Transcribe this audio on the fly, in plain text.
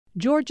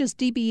Georgia's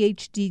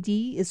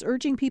DBHDD is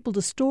urging people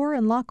to store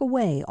and lock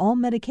away all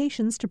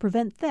medications to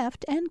prevent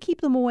theft and keep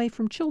them away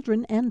from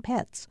children and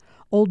pets.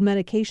 Old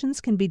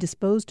medications can be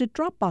disposed at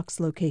Dropbox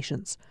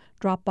locations.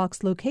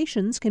 Dropbox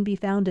locations can be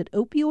found at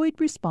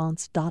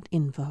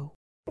opioidresponse.info.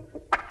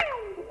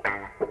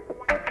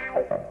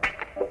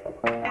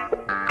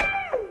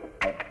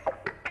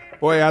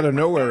 Boy, out of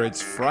nowhere, it's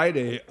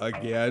Friday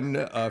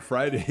again,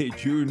 Friday,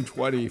 June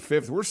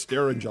 25th. We're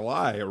staring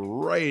July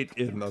right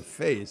in the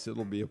face.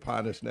 It'll be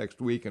upon us next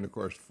week, and of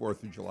course,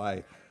 4th of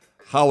July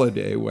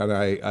holiday, when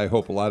I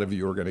hope a lot of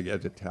you are going to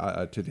get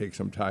to take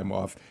some time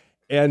off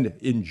and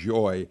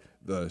enjoy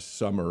the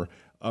summer.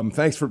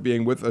 Thanks for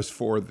being with us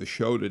for the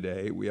show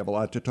today. We have a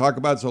lot to talk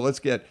about, so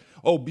let's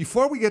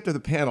before we get to the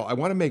panel, I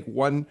want to make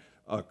one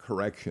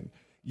correction.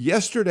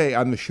 Yesterday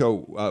on the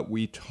show,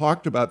 we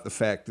talked about the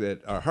fact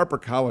that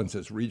HarperCollins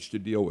has reached a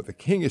deal with the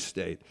King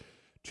Estate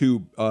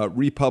to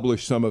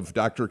republish some of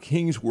Dr.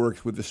 King's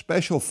works with a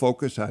special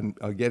focus on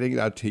getting it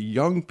out to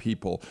young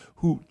people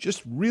who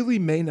just really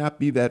may not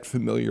be that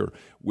familiar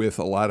with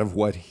a lot of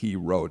what he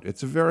wrote.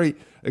 It's a very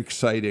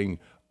exciting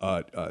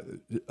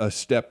a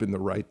step in the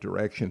right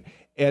direction.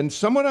 And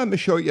someone on the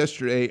show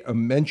yesterday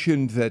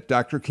mentioned that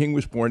Dr. King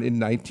was born in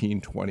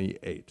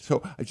 1928.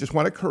 So I just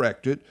want to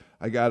correct it.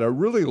 I got a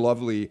really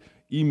lovely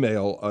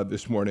email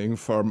this morning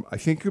from, I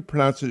think you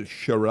pronounce it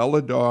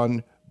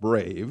Shareladon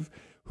Brave,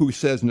 who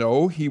says,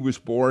 no, he was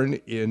born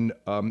in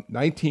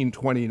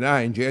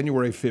 1929,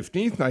 January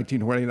 15th,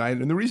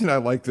 1929. And the reason I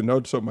like the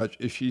note so much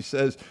is she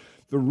says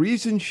the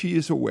reason she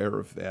is aware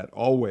of that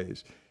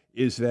always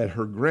is that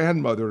her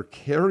grandmother,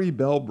 Carrie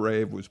Bell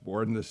Brave, was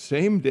born the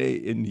same day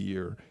in the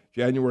year,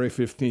 January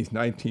 15th,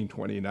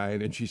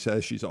 1929. And she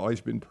says she's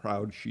always been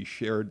proud she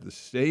shared the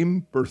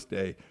same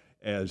birthday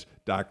as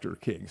Dr.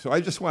 King. So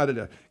I just wanted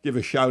to give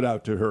a shout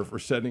out to her for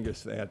sending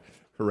us that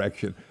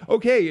correction.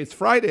 Okay, it's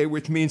Friday,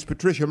 which means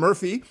Patricia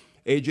Murphy,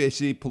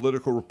 AJC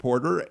political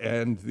reporter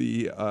and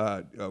the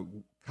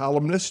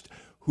columnist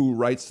who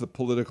writes the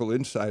Political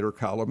Insider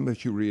column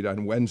that you read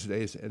on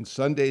Wednesdays and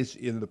Sundays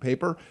in the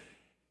paper.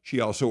 She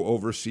also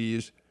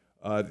oversees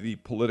the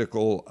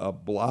political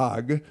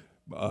blog,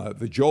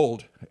 The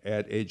Jolt,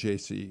 at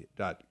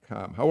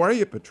ajc.com. How are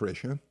you,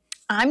 Patricia?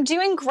 I'm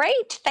doing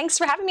great. Thanks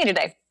for having me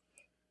today.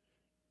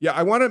 Yeah,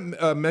 I want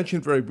to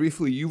mention very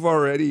briefly, you've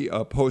already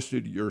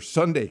posted your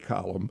Sunday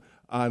column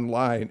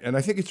online, and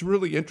I think it's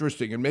really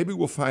interesting, and maybe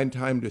we'll find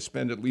time to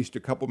spend at least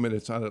a couple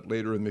minutes on it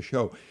later in the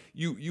show.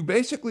 You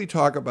basically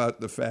talk about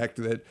the fact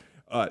that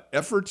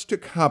efforts to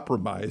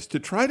compromise, to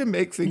try to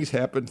make things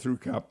happen through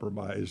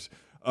compromise,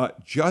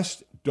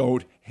 just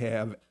don't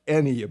have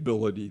any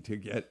ability to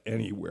get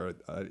anywhere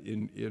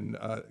in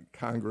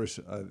Congress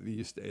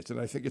these days. And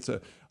I think it's a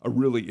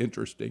really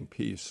interesting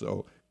piece,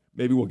 so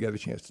maybe we'll get a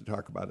chance to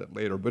talk about it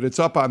later, but it's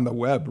up on the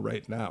web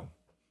right now.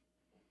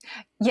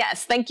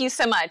 Yes, thank you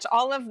so much.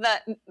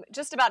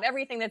 Just about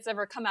everything that's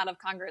ever come out of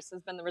Congress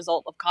has been the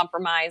result of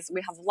compromise.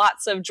 We have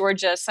lots of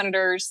Georgia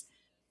senators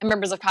and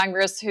members of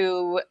Congress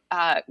who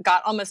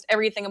got almost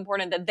everything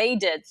important that they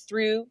did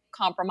through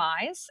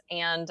compromise.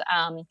 And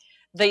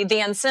the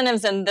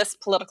incentives in this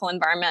political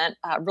environment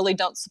really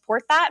don't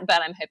support that,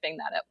 but I'm hoping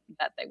that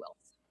they will.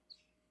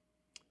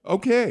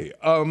 Okay.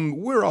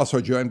 We're also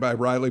joined by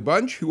Riley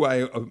Bunch, who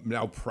I am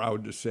now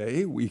proud to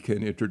say we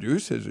can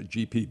introduce as a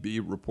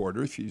GPB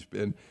reporter. She's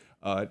been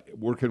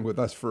working with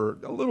us for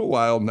a little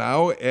while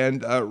now.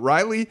 And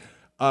Riley,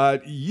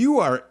 you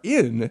are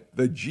in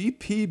the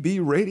GPB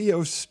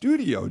radio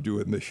studio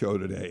doing the show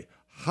today.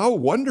 How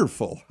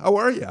wonderful. How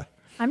are you?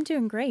 I'm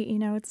doing great. You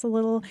know, it's a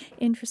little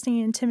interesting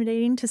and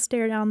intimidating to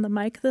stare down the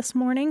mic this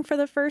morning for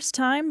the first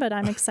time, but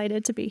I'm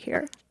excited to be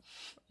here.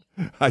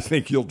 I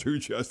think you'll do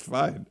just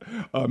fine.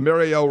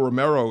 Marielle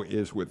Romero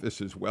is with us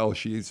as well.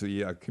 She's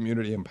the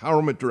Community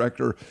Empowerment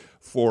Director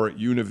for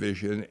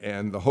Univision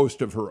and the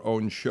host of her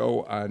own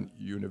show on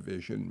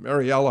Univision.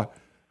 Mariella,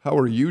 how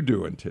are you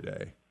doing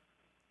today?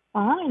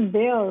 I'm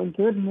Bill.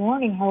 Good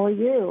morning. How are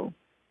you?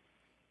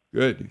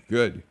 Good.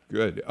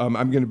 I'm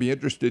going to be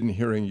interested in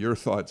hearing your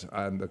thoughts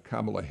on the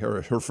Kamala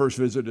Harris, her first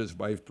visit as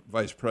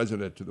vice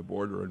president to the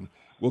border, and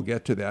we'll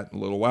get to that in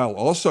a little while.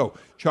 Also,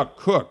 Chuck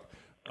Cook,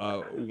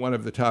 one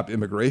of the top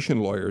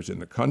immigration lawyers in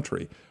the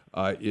country,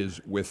 is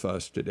with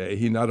us today.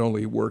 He not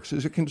only works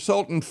as a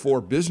consultant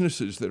for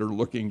businesses that are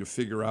looking to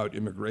figure out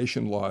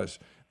immigration laws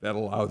that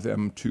allow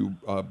them to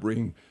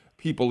bring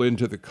people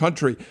into the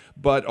country,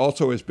 but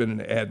also has been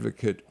an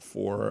advocate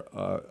for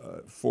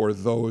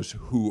those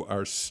who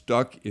are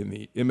stuck in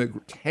the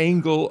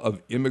tangle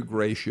of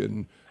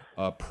immigration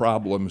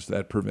problems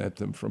that prevent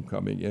them from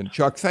coming in.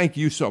 Chuck, thank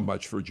you so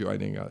much for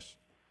joining us.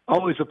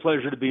 Always a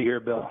pleasure to be here,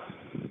 Bill.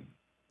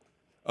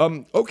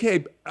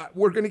 Okay,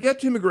 we're going to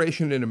get to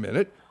immigration in a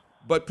minute,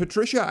 but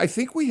Patricia, I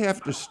think we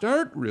have to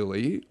start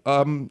really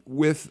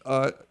with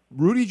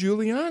Rudy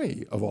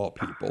Giuliani, of all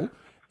people.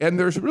 And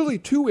there's really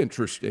two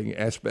interesting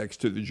aspects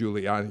to the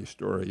Giuliani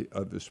story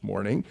this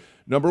morning.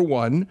 Number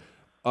one,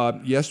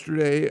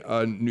 yesterday,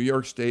 a New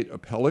York State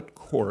appellate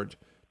court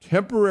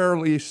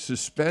temporarily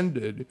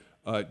suspended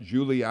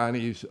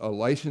Giuliani's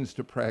license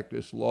to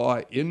practice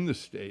law in the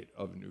state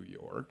of New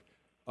York.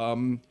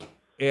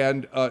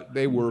 And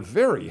they were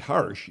very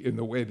harsh in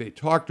the way they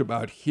talked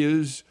about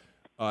his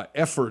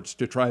efforts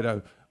to try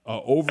to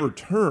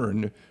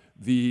overturn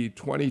the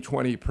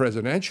 2020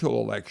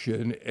 presidential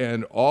election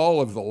and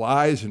all of the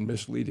lies and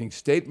misleading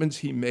statements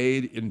he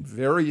made in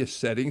various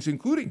settings,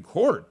 including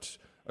courts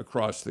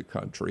across the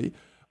country.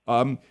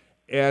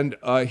 And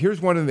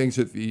here's one of the things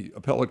that the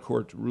appellate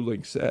court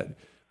ruling said.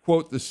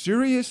 Quote, the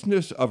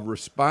seriousness of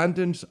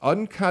respondents'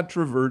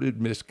 uncontroverted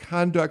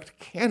misconduct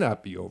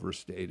cannot be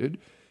overstated.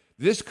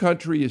 This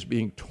country is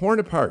being torn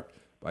apart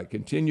by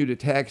continued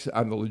attacks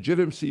on the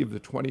legitimacy of the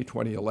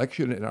 2020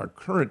 election and our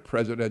current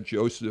president,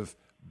 Joseph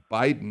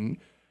Biden.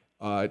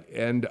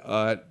 And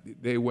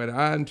they went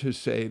on to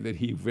say that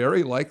he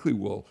very likely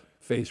will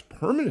face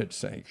permanent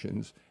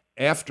sanctions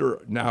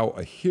after now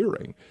a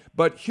hearing.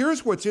 But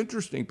here's what's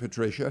interesting,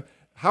 Patricia.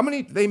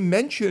 They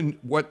mentioned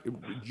what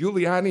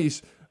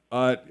Giuliani's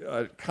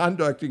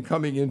conduct in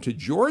coming into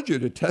Georgia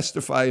to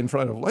testify in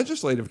front of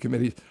legislative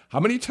committees. How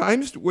many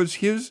times was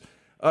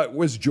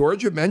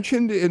Georgia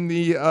mentioned in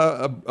the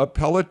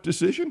appellate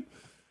decision?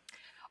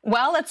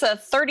 Well, it's a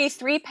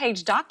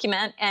 33-page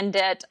document, and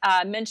it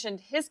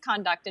mentioned his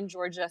conduct in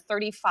Georgia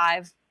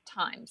 35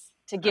 times,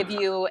 to give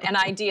you an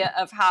idea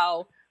of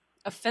how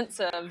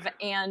offensive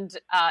and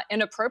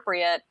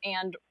inappropriate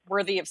and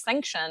worthy of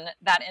sanction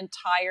that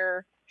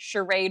entire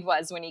charade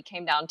was when he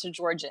came down to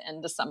Georgia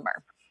in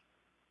December.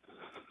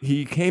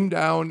 He came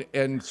down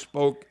and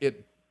spoke at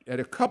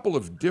a couple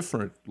of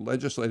different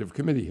legislative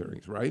committee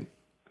hearings, right?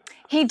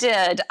 He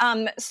did.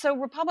 So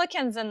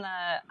Republicans in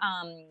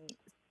the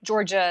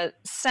Georgia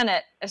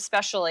Senate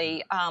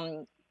especially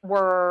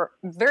were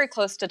very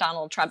close to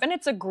Donald Trump. And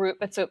it's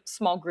a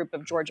small group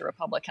of Georgia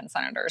Republican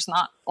senators,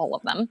 not all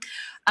of them.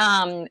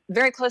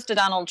 Very close to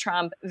Donald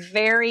Trump,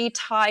 very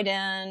tied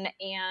in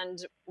and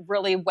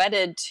really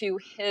wedded to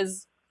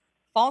his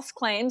false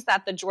claims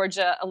that the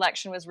Georgia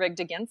election was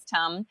rigged against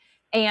him,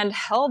 and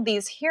held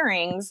these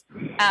hearings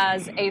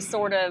as a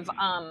sort of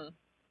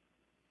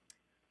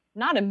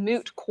not a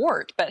moot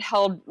court, but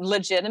held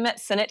legitimate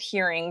Senate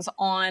hearings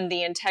on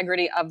the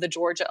integrity of the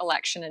Georgia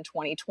election in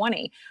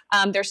 2020.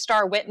 Their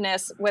star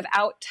witness,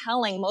 without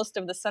telling most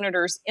of the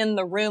senators in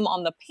the room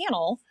on the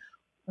panel,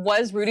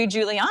 was Rudy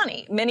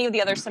Giuliani. Many of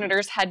the other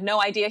senators had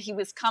no idea he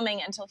was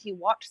coming until he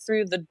walked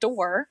through the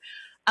door,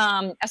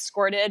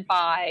 escorted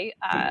by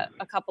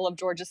a couple of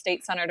Georgia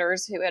state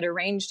senators who had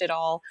arranged it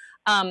all.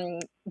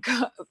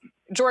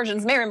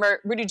 Georgians may remember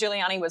Rudy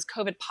Giuliani was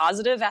COVID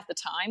positive at the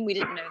time. We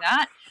didn't know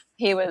that.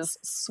 He was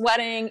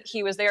sweating.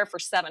 He was there for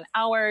 7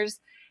 hours.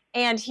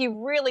 And he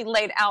really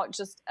laid out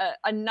just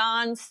a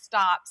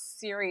nonstop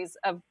series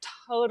of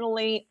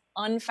totally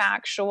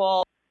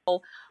unfactual,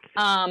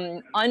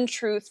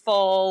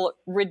 untruthful,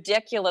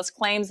 ridiculous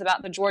claims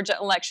about the Georgia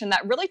election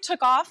that really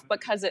took off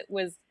because it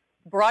was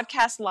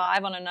broadcast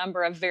live on a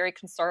number of very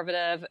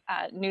conservative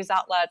news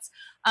outlets.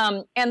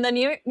 And the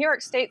New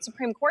York State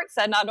Supreme Court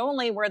said not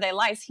only were they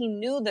lies, he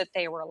knew that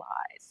they were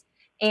lies.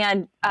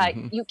 And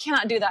you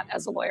cannot do that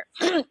as a lawyer.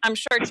 I'm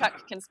sure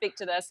Chuck can speak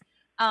to this.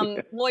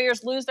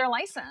 Lawyers lose their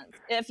license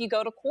if you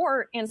go to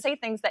court and say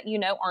things that you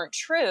know aren't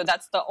true.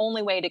 That's the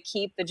only way to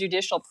keep the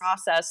judicial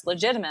process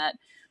legitimate.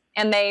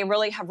 And they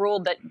really have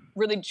ruled that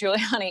Rudy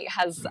Giuliani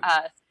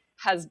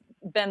has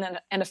been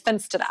an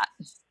offense to that.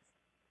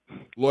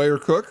 Lawyer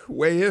Cook,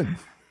 weigh in.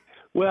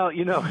 Well,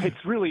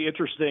 it's really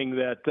interesting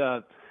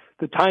that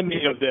the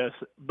timing of this,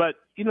 but,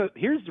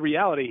 here's the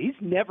reality. He's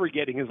never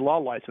getting his law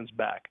license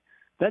back.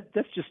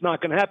 That's just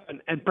not going to happen.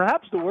 And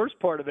perhaps the worst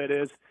part of it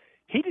is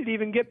he didn't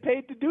even get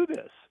paid to do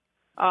this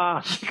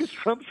because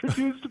Trump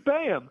refused to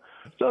pay him.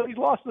 So he's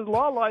lost his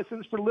law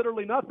license for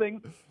literally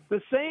nothing.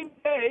 The same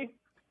day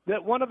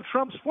that one of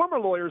Trump's former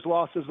lawyers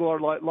lost his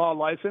law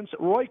license,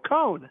 Roy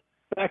Cohn,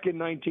 back in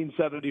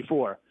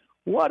 1974.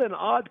 What an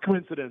odd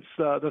coincidence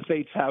the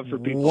fates have for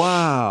people.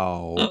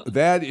 Wow,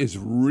 that is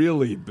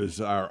really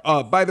bizarre.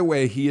 By the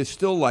way, he is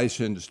still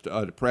licensed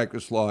to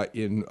practice law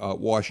in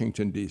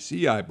Washington,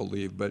 D.C., I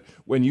believe. But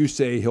when you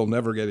say he'll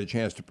never get a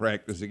chance to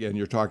practice again,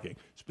 you're talking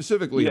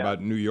specifically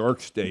about New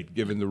York State,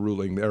 given the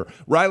ruling there.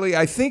 Riley,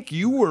 I think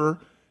you were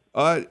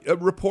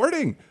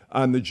reporting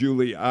on the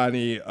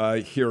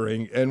Giuliani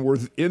hearing and were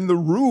in the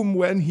room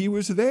when he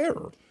was there.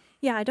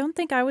 Yeah, I don't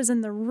think I was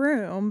in the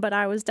room, but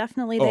I was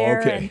definitely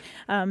there. Okay.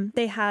 And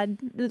they had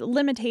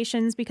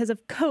limitations because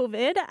of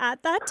COVID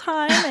at that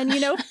time. And,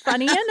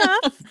 funny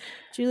enough,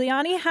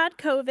 Giuliani had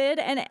COVID.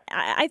 And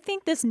I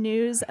think this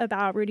news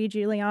about Rudy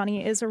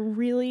Giuliani is a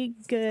really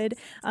good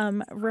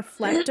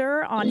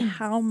reflector on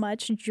how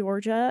much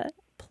Georgia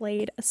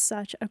played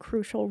such a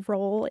crucial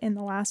role in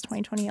the last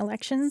 2020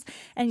 elections.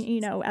 And,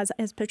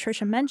 as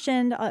Patricia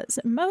mentioned,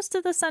 most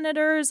of the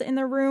senators in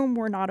the room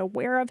were not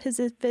aware of his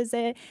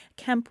visit.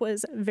 Kemp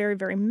was very,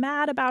 very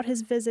mad about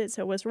his visit.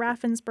 So was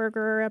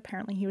Raffensperger.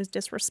 Apparently he was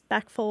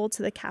disrespectful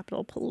to the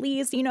Capitol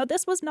Police.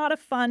 This was not a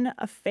fun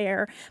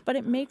affair, but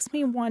it makes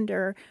me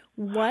wonder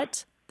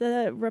what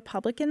the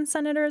Republican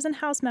senators and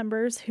House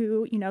members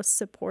who,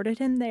 supported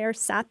him there,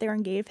 sat there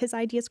and gave his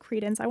ideas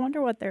credence. I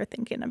wonder what they're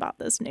thinking about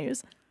this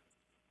news.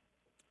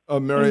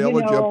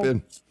 Mariella, jump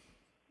in.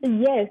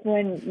 Yes,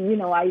 when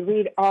I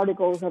read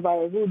articles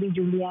about Rudy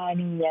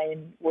Giuliani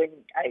and when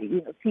I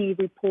see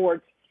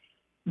reports,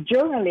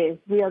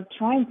 journalists, we are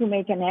trying to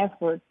make an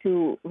effort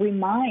to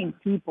remind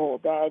people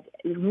that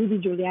Rudy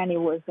Giuliani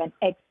was an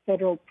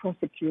ex-federal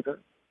prosecutor,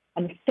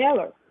 a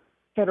stellar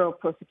federal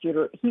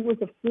prosecutor. He was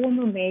the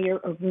former mayor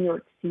of New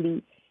York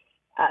City.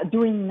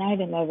 During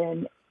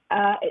 9/11,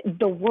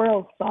 the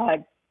world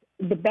thought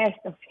the best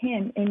of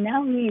him, and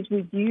now he is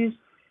reduced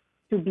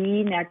to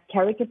being a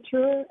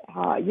caricature.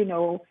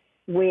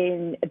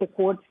 When the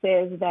court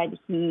says that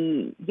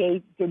he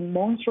gave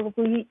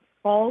demonstrably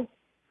false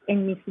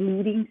and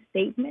misleading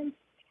statements,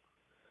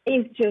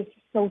 it's just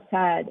so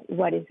sad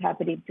what is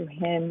happening to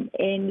him.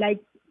 And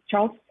like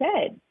Charles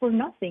said, for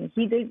nothing.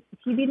 He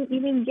didn't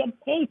even get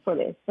paid for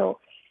this. So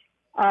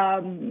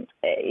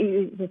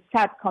it's a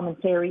sad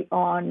commentary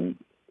on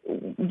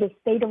the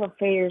state of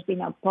affairs in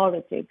our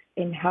politics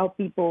and how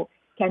people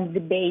can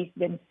debase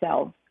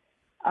themselves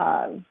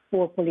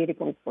for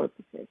political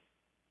purposes.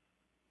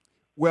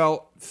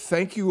 Well,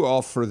 thank you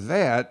all for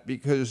that,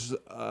 because,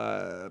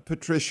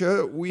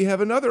 Patricia, we have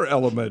another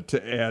element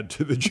to add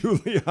to the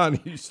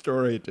Giuliani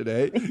story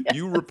today. Yes.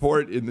 You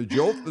report in the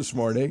Jolt this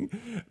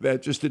morning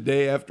that just a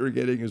day after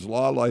getting his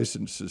law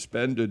license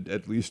suspended,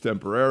 at least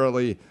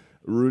temporarily,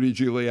 Rudy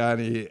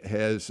Giuliani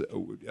has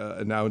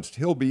announced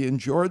he'll be in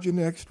Georgia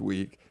next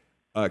week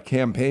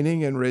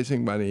campaigning and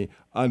raising money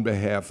on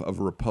behalf of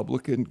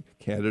Republican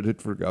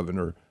candidate for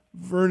governor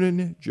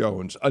Vernon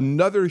Jones.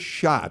 Another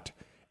shot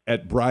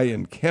at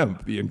Brian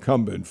Kemp, the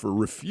incumbent, for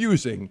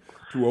refusing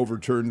to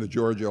overturn the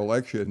Georgia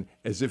election,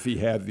 as if he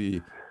had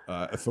the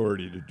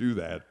authority to do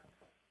that.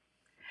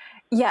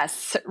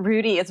 Yes,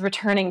 Rudy is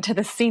returning to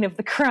the scene of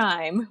the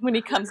crime when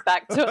he comes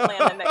back to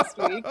Atlanta next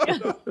week.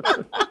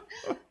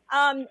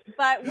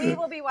 But we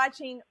will be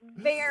watching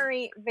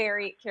very,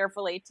 very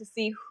carefully to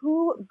see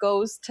who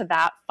goes to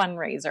that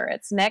fundraiser.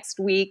 It's next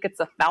week. It's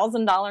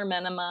 $1,000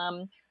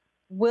 minimum.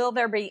 Will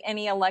there be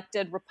any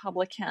elected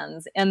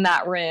Republicans in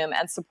that room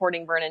and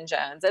supporting Vernon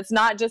Jones? It's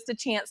not just a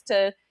chance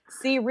to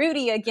see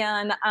Rudy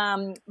again,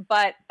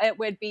 but it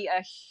would be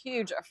a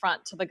huge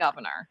affront to the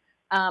governor.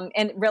 And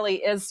it really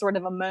is sort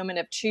of a moment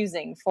of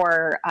choosing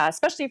for,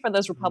 especially for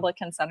those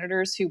Republican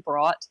senators who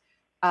brought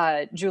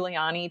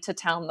Giuliani to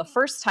town the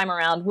first time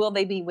around. Will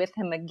they be with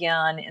him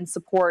again in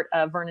support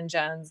of Vernon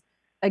Jones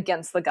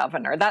against the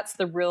governor? That's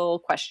the real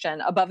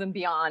question, above and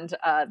beyond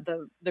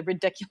the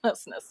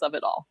ridiculousness of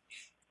it all.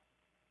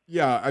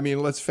 Yeah, I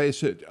mean, let's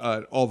face it,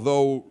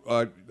 although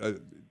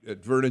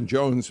Vernon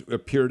Jones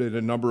appeared at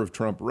a number of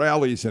Trump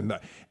rallies, and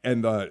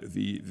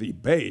the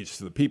base,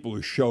 the people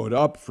who showed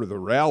up for the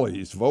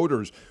rallies,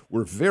 voters,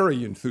 were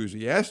very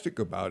enthusiastic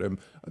about him.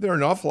 There are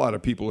an awful lot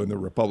of people in the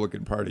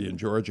Republican Party in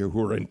Georgia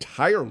who are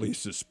entirely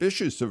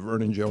suspicious of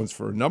Vernon Jones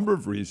for a number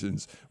of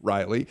reasons,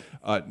 Riley,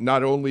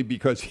 not only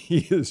because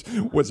he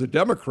was a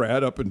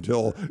Democrat up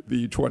until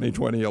the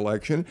 2020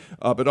 election,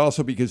 but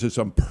also because of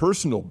some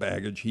personal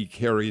baggage he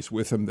carries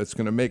with him that's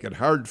going to make it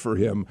hard for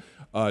him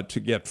to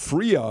get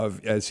free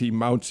of as he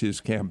mounts his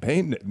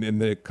campaign in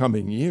the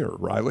coming year.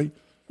 Riley?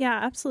 Yeah,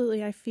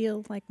 absolutely. I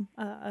feel like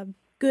a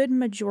good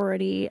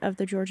majority of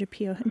the Georgia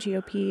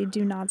GOP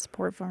do not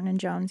support Vernon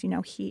Jones.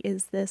 He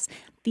is this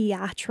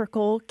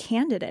theatrical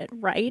candidate,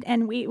 right?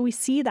 And we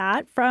see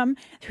that from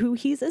who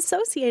he's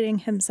associating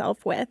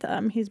himself with.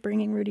 He's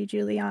bringing Rudy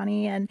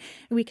Giuliani, and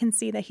we can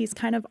see that he's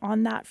kind of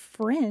on that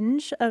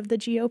fringe of the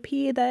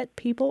GOP that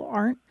people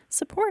aren't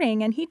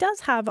supporting. And he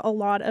does have a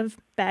lot of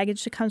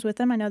baggage that comes with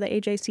him. I know the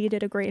AJC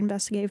did a great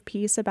investigative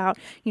piece about,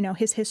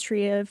 his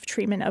history of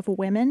treatment of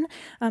women.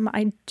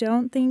 I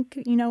don't think,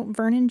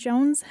 Vernon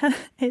Jones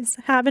is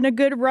having a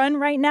good run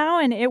right now,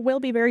 and it will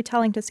be very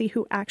telling to see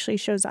who actually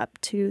shows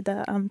up to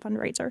the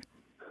fundraiser.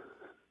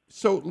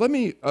 So let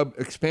me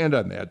expand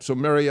on that. So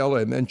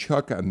Mariella and then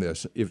Chuck on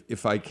this,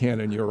 if I can,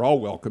 and you're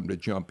all welcome to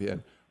jump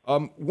in.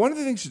 One of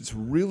the things that's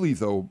really,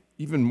 though,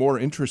 even more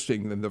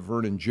interesting than the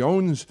Vernon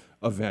Jones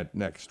event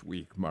next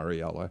week,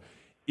 Mariella,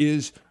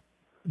 is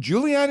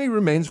Giuliani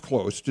remains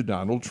close to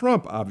Donald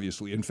Trump,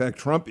 obviously. In fact,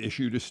 Trump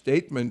issued a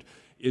statement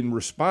in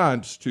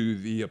response to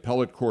the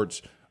appellate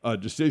court's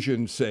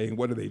decision saying,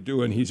 what are they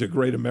doing? He's a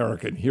great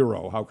American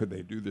hero. How could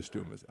they do this to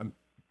him? I'm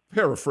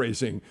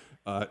paraphrasing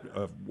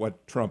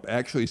what Trump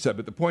actually said,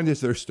 but the point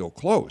is they're still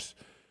close.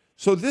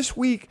 So this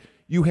week,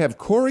 you have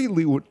Corey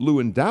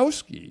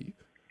Lewandowski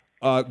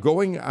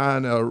going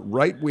on a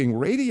right-wing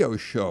radio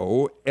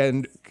show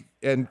and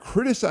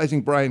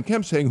criticizing Brian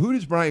Kemp, saying, who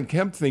does Brian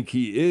Kemp think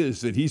he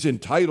is, that he's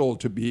entitled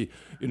to be,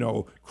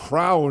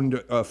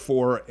 crowned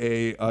for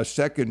a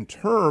second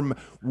term?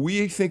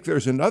 We think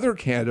there's another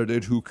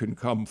candidate who can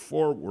come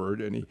forward.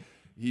 And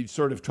he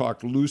sort of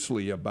talked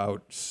loosely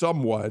about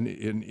someone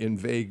in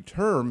vague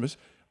terms.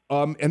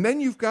 And then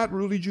you've got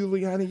Rudy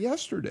Giuliani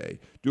yesterday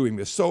doing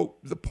this. So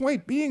the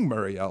point being,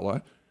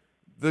 Mariella,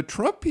 the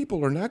Trump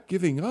people are not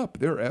giving up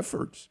their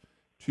efforts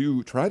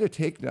to try to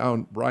take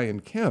down Brian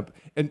Kemp.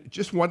 And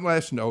just one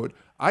last note,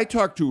 I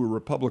talked to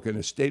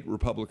a state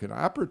Republican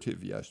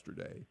operative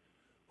yesterday,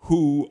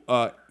 who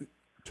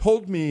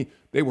told me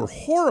they were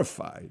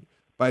horrified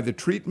by the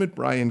treatment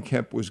Brian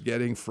Kemp was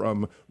getting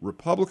from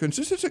Republicans.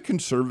 This is a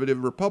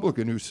conservative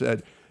Republican who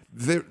said,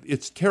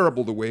 it's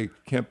terrible the way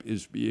Kemp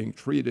is being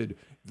treated.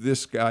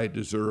 This guy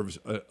deserves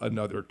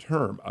another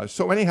term.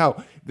 So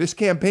anyhow, this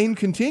campaign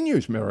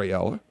continues,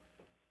 Mariella.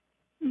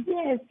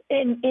 Yes,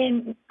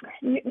 and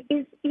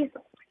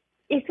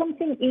it's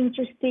something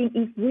interesting.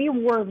 If we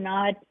were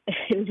not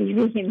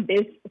living in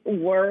this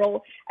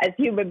world as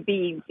human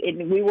beings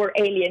and we were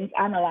aliens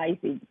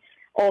analyzing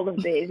all of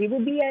this, it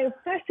would be a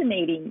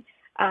fascinating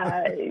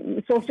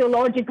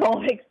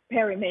sociological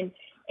experiment.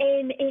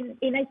 And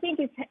I think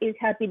it's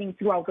happening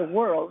throughout the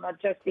world,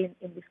 not just in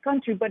this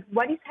country. But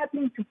what is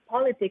happening to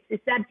politics is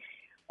that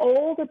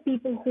all the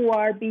people who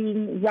are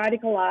being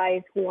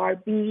radicalized, who are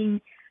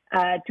being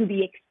to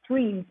the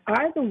extremes,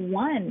 are the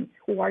ones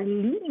who are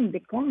leading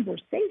the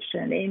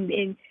conversation.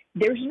 And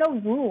there's no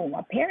room,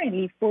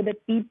 apparently, for the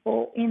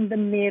people in the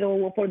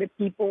middle or for the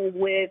people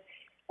with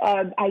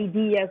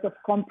ideas of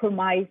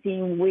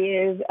compromising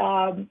with,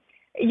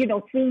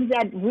 things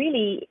that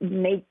really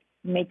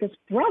make us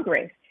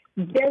progress.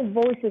 Their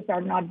voices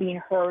are not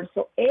being heard.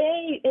 So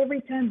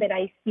every time that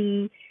I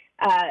see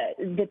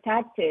the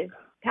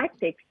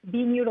tactics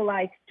being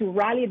utilized to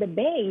rally the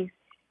base,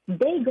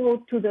 they go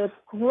to the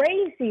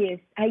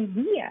craziest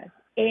ideas.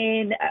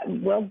 And,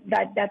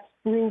 that's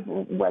proof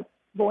of what's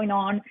going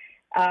on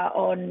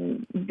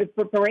the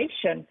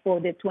preparation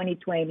for the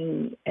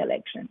 2020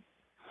 election.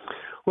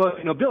 Well,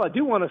 Bill, I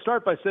do want to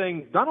start by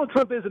saying Donald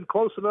Trump isn't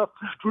close enough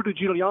to Rudy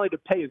Giuliani to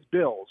pay his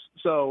bills.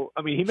 So,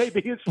 he may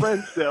be his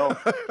friend still,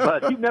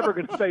 but he's never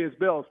going to pay his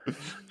bills.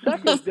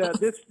 Second,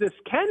 this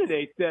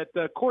candidate that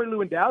Corey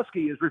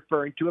Lewandowski is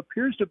referring to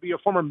appears to be a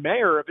former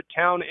mayor of a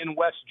town in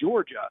West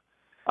Georgia,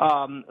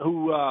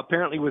 who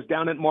apparently was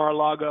down at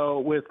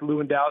Mar-a-Lago with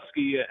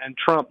Lewandowski and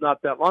Trump not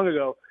that long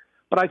ago.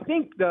 But I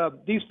think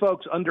these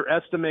folks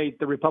underestimate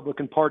the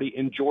Republican Party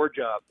in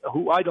Georgia,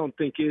 who I don't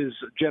think is,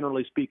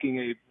 generally speaking,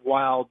 a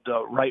wild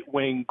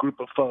right-wing group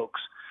of folks.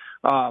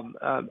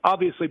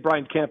 Obviously,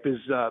 Brian Kemp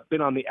has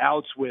been on the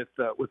outs with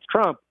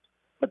Trump,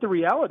 but the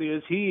reality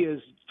is he has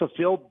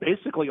fulfilled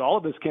basically all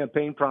of his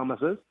campaign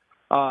promises.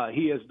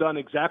 He has done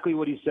exactly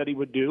what he said he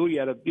would do. He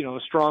had a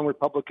strong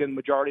Republican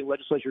majority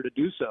legislature to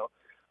do so.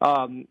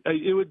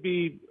 It would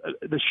be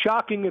the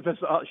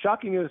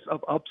shockingest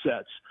of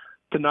upsets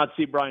to not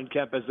see Brian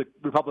Kemp as the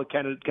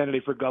Republican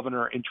candidate for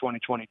governor in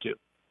 2022.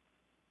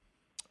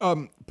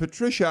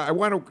 Patricia,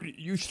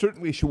 you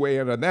certainly should weigh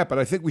in on that, but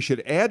I think we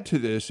should add to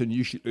this, and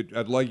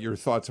I'd like your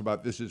thoughts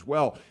about this as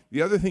well.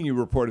 The other thing you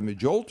report in the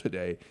Jolt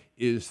today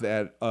is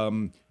that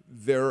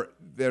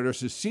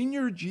there's a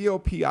senior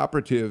GOP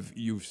operative,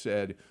 you've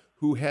said,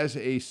 who has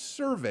a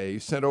survey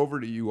sent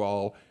over to you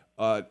all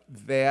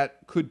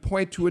that could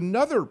point to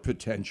another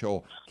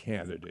potential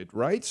candidate,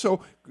 right?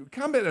 So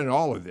comment on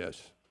all of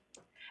this.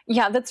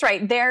 Yeah, that's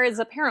right. There is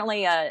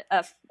apparently a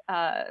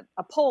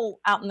poll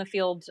out in the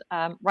field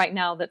right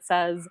now that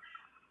says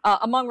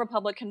among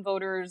Republican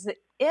voters,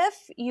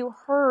 if you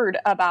heard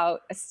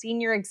about a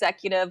senior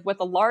executive with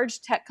a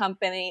large tech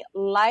company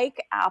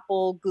like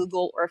Apple,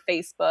 Google, or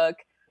Facebook,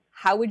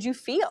 how would you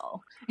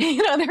feel?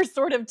 They're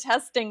sort of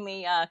testing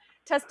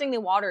the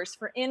waters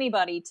for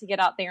anybody to get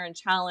out there and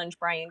challenge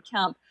Brian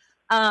Kemp.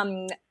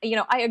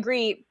 I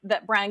agree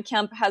that Brian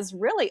Kemp has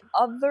really,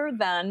 other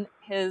than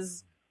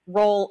his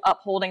role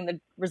upholding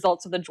the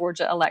results of the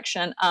Georgia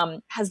election,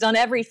 has done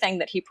everything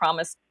that he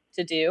promised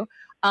to do,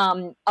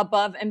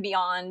 above and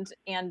beyond,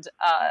 and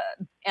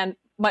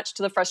much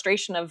to the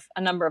frustration of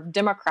a number of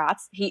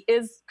Democrats. He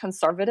is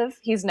conservative.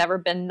 He's never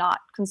been not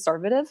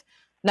conservative.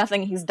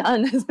 Nothing he's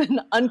done has been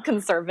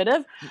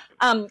unconservative.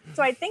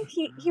 So I think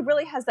he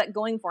really has that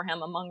going for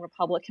him among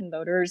Republican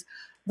voters.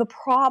 The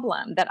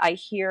problem that I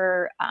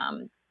hear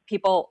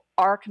people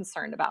are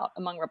concerned about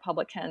among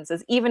Republicans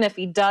is even if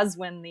he does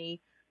win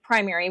the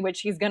primary,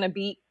 which he's going to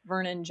beat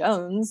Vernon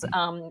Jones.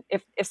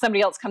 If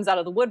somebody else comes out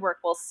of the woodwork,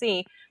 we'll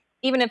see.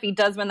 Even if he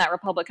does win that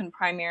Republican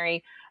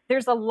primary,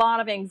 there's a lot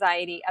of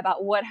anxiety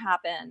about what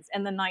happens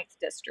in the 9th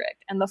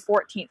district and the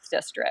 14th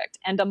district.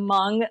 And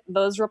among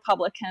those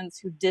Republicans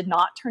who did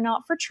not turn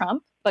out for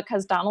Trump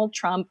because Donald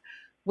Trump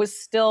was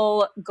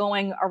still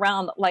going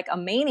around like a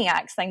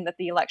maniac saying that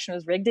the election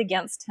was rigged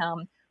against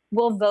him,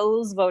 will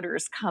those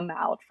voters come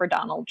out for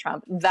Donald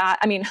Trump?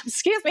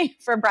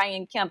 For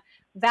Brian Kemp.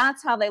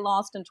 That's how they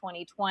lost in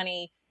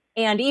 2020.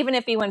 And even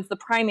if he wins the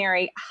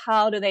primary,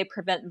 how do they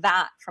prevent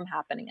that from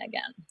happening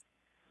again?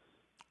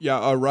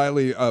 Yeah,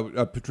 Riley,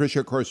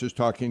 Patricia, of course, is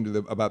talking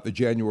about the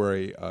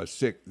January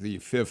 6th, the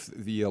 5th,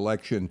 the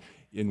election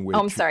in which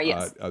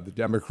the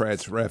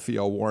Democrats,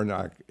 Raphael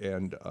Warnock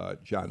and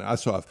John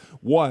Ossoff,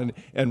 won,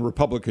 and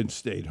Republicans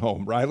stayed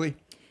home. Riley?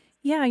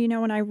 Yeah,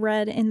 when I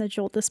read in the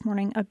Jolt this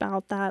morning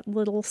about that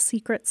little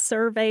secret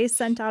survey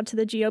sent out to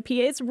the GOP,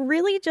 it's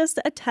really just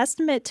a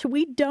testament to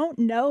we don't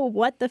know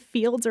what the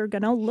fields are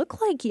going to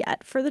look like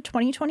yet for the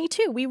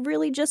 2022. We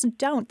really just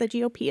don't. The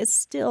GOP is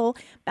still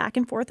back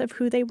and forth of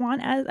who they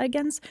want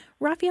against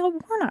Raphael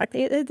Warnock.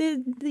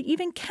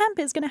 Even Kemp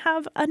is going to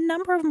have a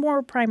number of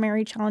more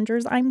primary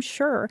challengers, I'm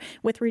sure.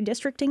 With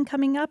redistricting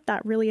coming up,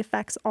 that really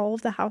affects all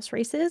of the House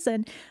races.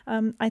 And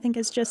I think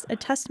it's just a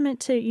testament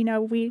to,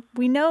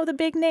 we know the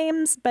big names,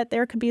 but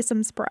there could be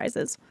some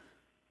surprises.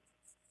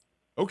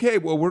 Okay,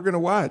 well, we're going to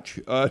watch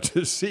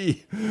to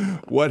see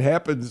what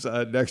happens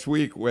next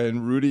week when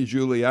Rudy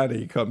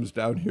Giuliani comes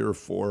down here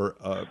for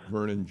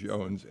Vernon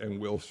Jones, and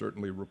we'll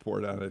certainly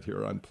report on it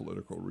here on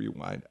Political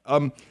Rewind.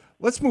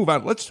 Let's move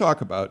on. Let's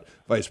talk about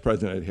Vice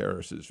President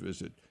Harris's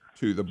visit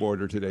to the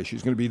border today.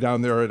 She's going to be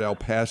down there at El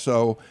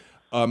Paso.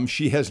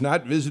 She has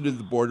not visited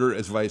the border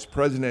as vice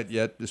president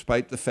yet,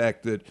 despite the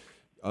fact that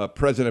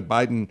President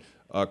Biden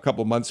a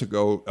couple months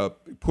ago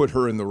put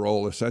her in the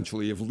role,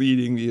 essentially, of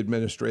leading the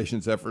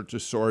administration's effort to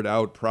sort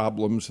out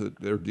problems that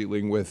they're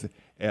dealing with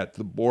at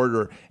the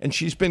border. And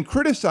she's been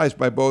criticized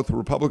by both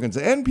Republicans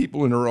and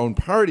people in her own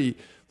party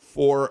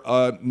for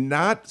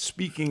not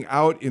speaking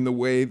out in the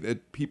way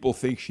that people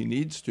think she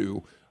needs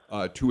to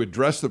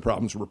address the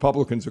problems.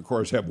 Republicans, of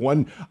course, have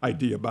one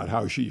idea about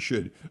how she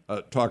should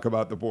talk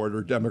about the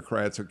border.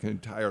 Democrats have an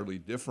entirely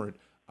different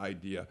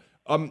idea.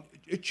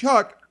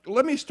 Chuck,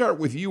 let me start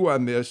with you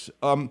on this.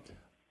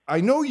 I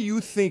know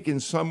you think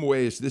in some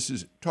ways this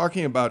is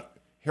talking about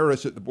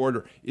Harris at the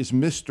border is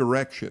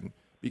misdirection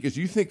because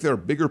you think there are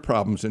bigger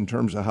problems in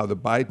terms of how the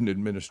Biden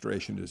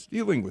administration is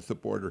dealing with the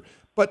border.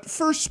 But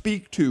first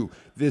speak to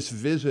this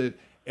visit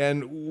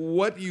and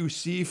what you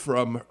see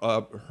from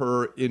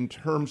her in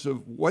terms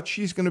of what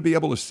she's going to be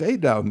able to say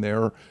down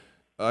there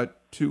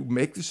to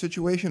make the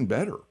situation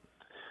better.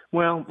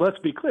 Well, let's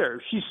be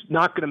clear. She's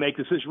not going to make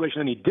the situation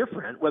any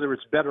different, whether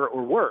it's better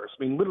or worse.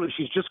 I mean, literally,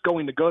 she's just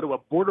going to go to a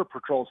Border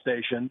Patrol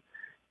station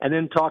and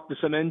then talk to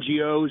some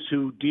NGOs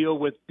who deal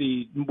with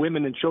the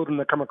women and children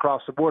that come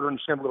across the border and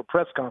just have a little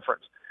press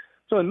conference.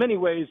 So in many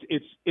ways,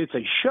 it's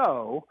a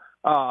show.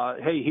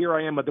 Hey, here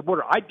I am at the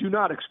border. I do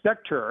not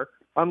expect her,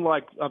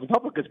 unlike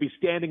Republicans, to be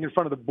standing in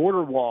front of the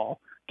border wall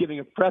giving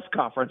a press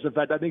conference. In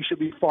fact, I think she'll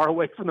be far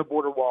away from the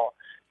border wall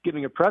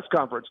giving a press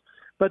conference.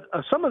 But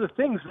some of the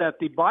things that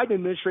the Biden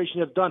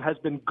administration has done has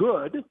been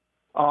good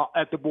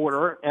at the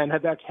border and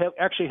have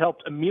actually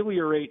helped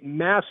ameliorate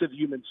massive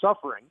human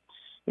suffering,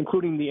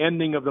 including the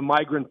ending of the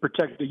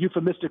the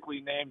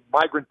euphemistically named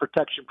migrant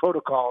protection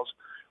protocols,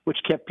 which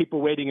kept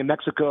people waiting in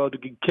Mexico to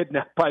get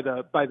kidnapped by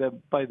the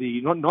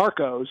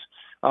narcos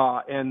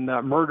and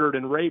murdered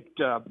and raped.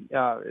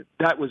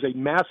 That was a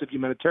massive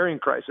humanitarian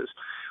crisis.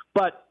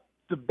 But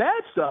the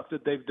bad stuff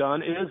that they've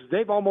done is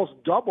they've almost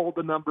doubled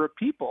the number of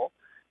people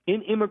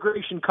in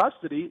immigration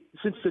custody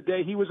since the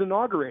day he was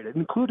inaugurated,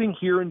 including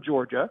here in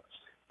Georgia.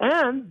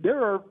 And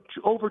there are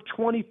over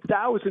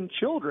 20,000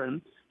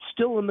 children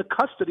still in the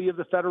custody of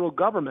the federal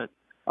government.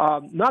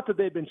 Not that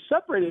they've been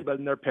separated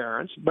from their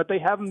parents, but they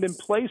haven't been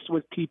placed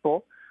with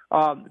people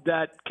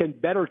that can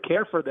better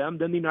care for them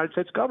than the United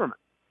States government.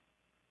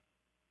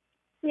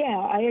 Yeah,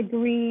 I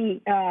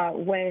agree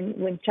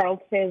when Charles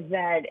says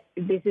that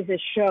this is a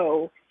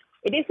show.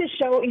 It is a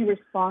show in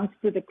response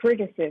to the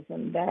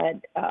criticism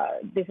that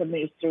this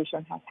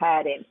administration has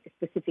had, and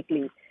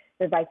specifically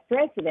the vice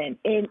president.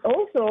 And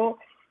also,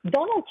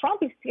 Donald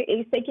Trump is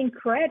taking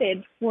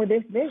credit for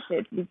this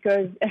visit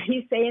because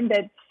he's saying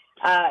that,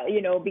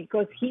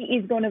 because he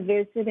is going to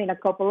visit in a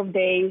couple of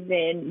days,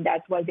 and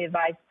that's why the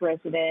vice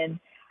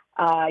president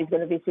is going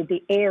to visit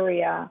the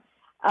area.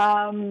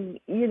 I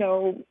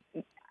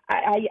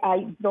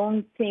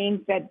don't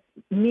think that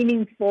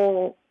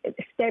meaningful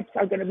steps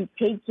are going to be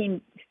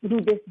taken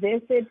through this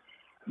visit.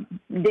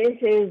 This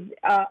is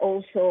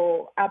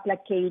also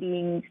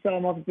placating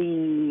some of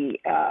the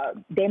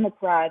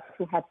Democrats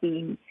who have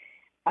been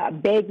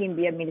begging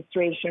the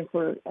administration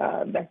for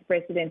Vice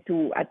President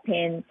to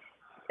attend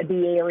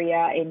the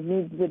area and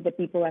meet with the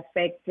people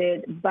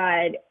affected.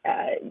 But,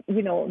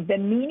 the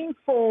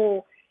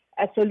meaningful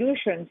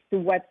solutions to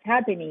what's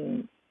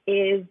happening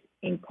is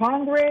in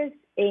Congress,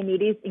 and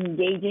it is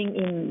engaging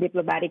in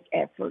diplomatic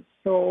efforts.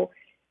 So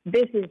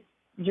this is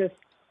just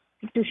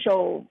to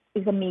show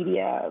is a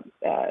media,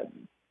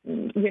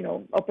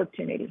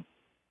 opportunity.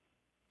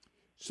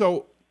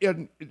 So,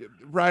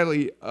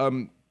 Riley,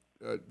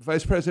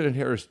 Vice President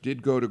Harris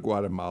did go to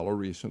Guatemala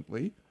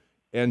recently,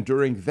 and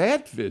during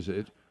that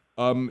visit,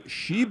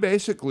 she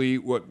basically,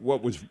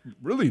 what was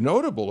really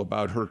notable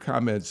about her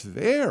comments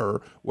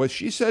there was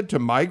she said to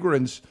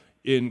migrants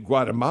in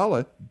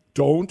Guatemala,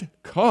 don't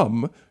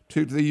come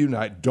to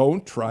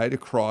don't try to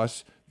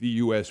cross the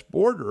U.S.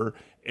 border.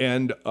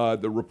 And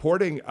the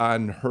reporting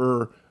on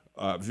her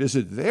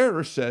visit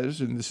there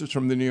says, and this is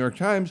from the New York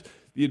Times,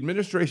 the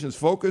administration's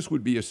focus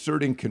would be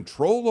asserting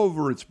control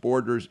over its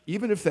borders,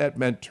 even if that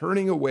meant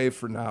turning away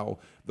for now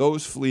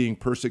those fleeing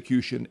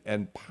persecution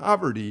and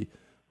poverty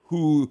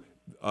who,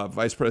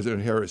 Vice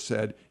President Harris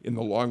said, in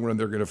the long run,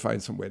 they're going to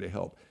find some way to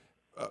help.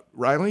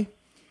 Riley?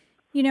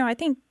 I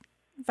think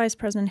Vice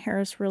President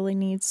Harris really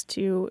needs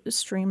to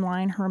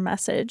streamline her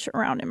message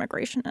around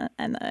immigration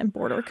and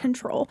border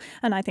control.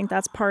 And I think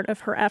that's part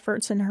of her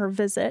efforts in her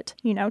visit,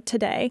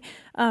 today.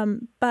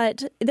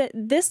 But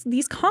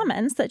these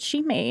comments that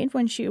she made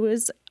when she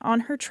was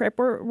on her trip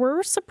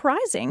were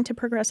surprising to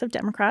progressive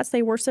Democrats.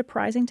 They were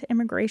surprising to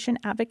immigration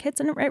advocates,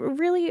 and it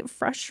really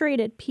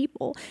frustrated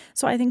people.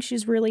 So I think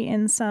she's really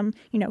in some,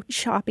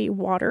 choppy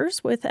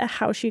waters with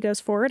how she goes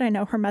forward. I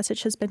know her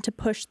message has been to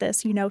push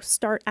this,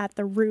 start at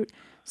the root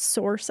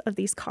source of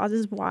these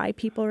causes, why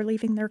people are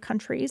leaving their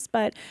countries.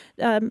 But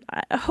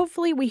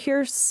hopefully we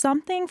hear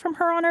something from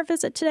her on our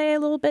visit today, a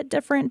little bit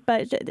different.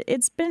 But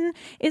it's been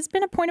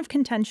a point of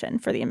contention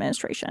for the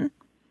administration.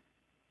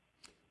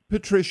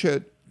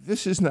 Patricia,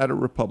 this is not a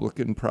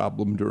Republican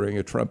problem during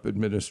a Trump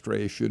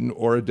administration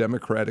or a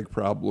Democratic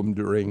problem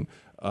during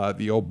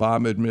the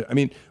Obama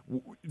administration.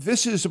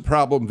 This is a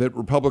problem that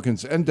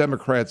Republicans and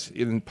Democrats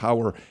in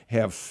power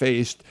have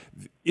faced.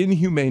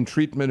 Inhumane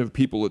treatment of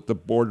people at the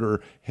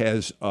border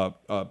has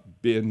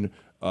been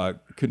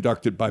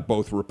conducted by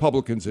both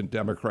Republicans and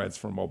Democrats,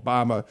 from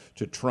Obama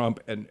to Trump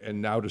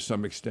and now to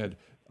some extent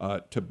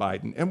to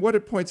Biden. And what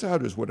it points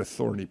out is what a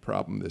thorny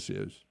problem this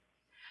is.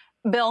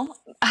 Bill,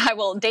 I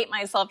will date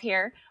myself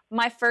here.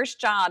 My first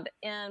job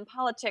in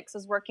politics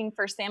was working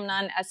for Sam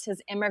Nunn as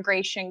his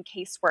immigration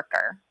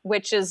caseworker,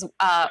 which is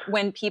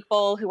when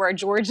people who are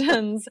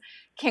Georgians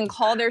can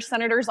call their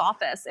senator's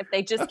office if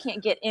they just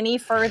can't get any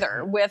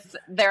further with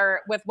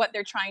what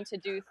they're trying to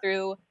do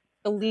through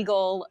the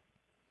legal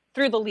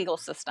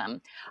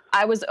system.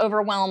 I was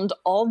overwhelmed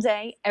all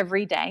day,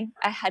 every day.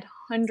 I had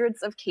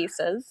hundreds of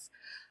cases.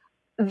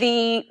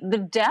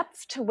 The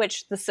depth to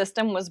which the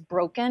system was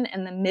broken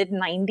in the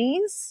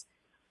mid-90s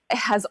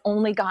has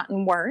only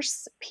gotten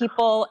worse.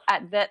 People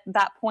at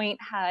that point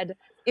had,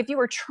 if you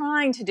were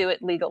trying to do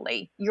it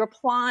legally, you're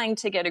applying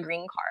to get a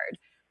green card,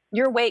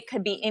 your wait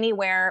could be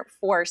anywhere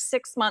for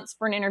 6 months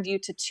for an interview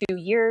to 2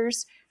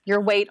 years.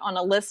 Your wait on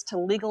a list to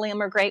legally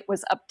immigrate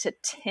was up to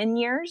 10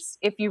 years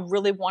if you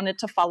really wanted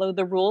to follow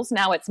the rules.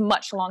 Now it's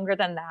much longer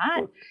than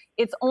that.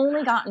 It's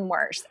only gotten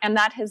worse. And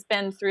that has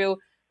been through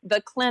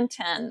the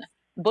Clinton,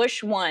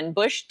 Bush 1,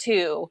 Bush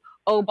 2,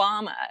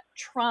 Obama,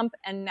 Trump,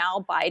 and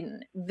now Biden.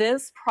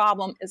 This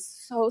problem is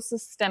so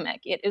systemic.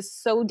 It is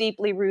so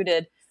deeply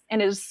rooted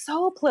and is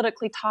so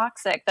politically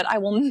toxic that I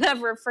will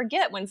never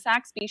forget when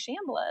Saxby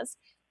Chambliss,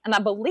 and I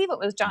believe it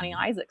was Johnny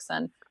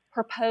Isakson,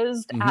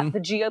 proposed at the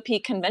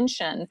GOP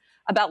convention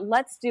about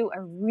let's do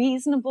a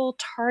reasonable,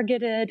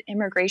 targeted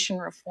immigration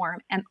reform,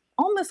 and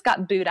almost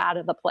got booed out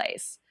of the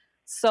place.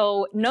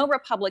 So no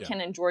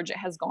Republican in Georgia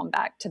has gone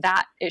back to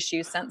that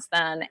issue since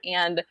then.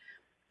 And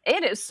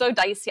it is so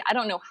dicey. I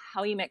don't know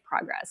how you make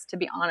progress, to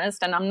be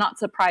honest. And I'm not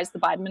surprised the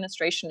Biden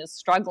administration is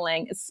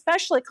struggling,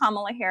 especially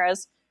Kamala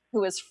Harris,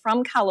 who is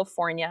from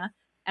California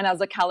and as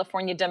a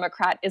California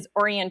Democrat is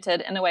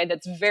oriented in a way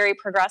that's very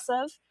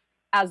progressive.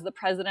 As the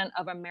president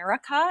of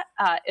America,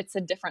 it's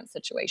a different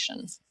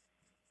situation.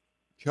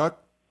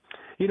 Chuck?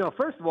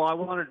 First of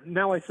all,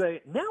 now I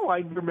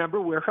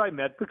remember where I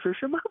met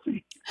Patricia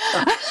Murphy.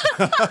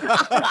 The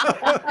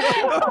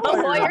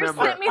lawyers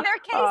sent me their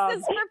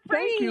cases for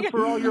free. Thank you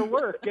for all your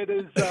work. It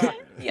is,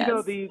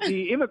 yes.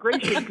 The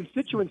Immigration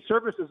Constituent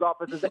Services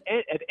Office is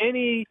at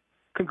any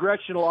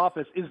congressional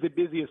office is the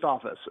busiest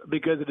office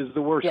because it is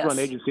the worst run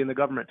agency in the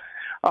government.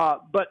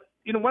 But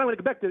when I want to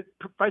get back to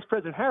Vice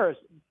President Harris,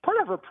 part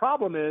of her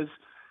problem is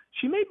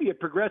she may be a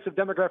progressive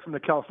Democrat from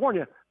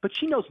California, but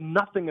she knows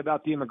nothing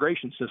about the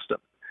immigration system.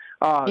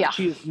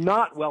 She is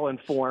not well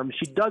informed.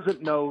 She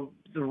doesn't know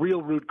the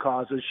real root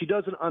causes. She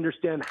doesn't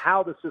understand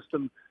how the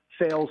system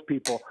fails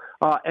people.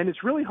 And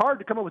it's really hard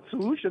to come up with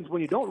solutions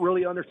when you don't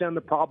really understand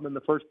the problem in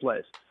the first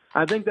place.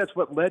 I think that's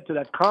what led to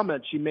that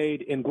comment she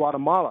made in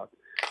Guatemala.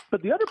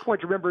 But the other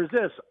point to remember is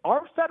this.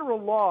 Our federal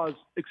laws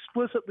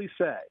explicitly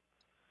say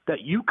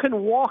that you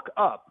can walk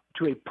up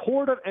to a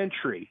port of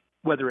entry,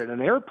 whether at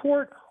an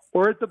airport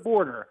or at the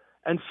border,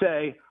 and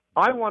say,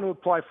 I want to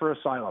apply for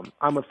asylum.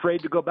 I'm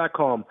afraid to go back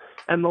home.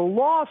 And the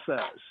law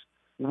says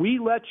we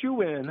let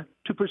you in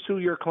to pursue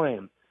your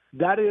claim.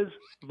 That is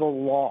the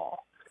law.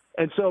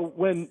 And so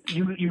when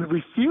you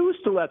refuse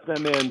to let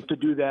them in to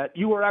do that,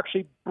 you are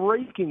actually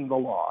breaking the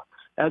law,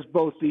 as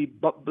both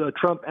the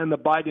Trump and the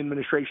Biden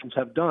administrations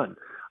have done.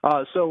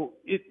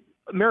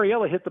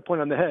 Mariella hit the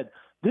point on the head.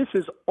 This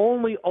is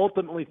only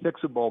ultimately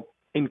fixable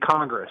in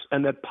Congress,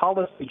 and that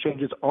policy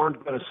changes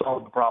aren't going to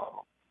solve the problem.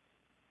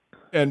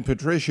 And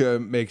Patricia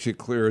makes it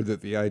clear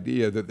that the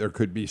idea that there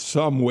could be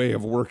some way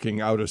of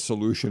working out a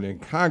solution in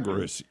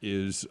Congress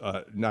is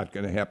not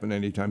going to happen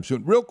anytime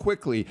soon. Real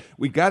quickly,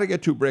 we got to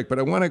get to a break, but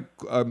I want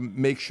to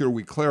make sure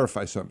we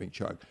clarify something,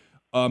 Chuck.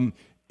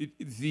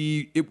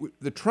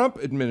 The Trump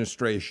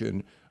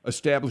administration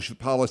established a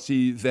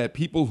policy that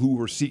people who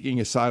were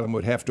seeking asylum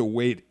would have to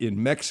wait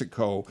in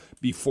Mexico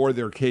before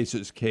their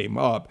cases came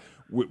up,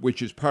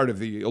 which is part of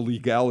the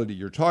illegality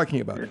you're talking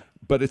about.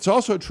 But it's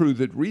also true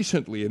that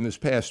recently, in this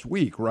past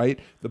week, right,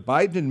 the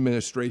Biden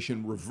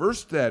administration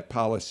reversed that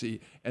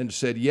policy and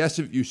said, yes,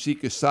 if you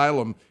seek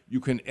asylum, you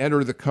can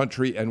enter the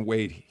country and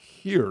wait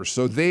here.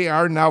 So they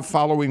are now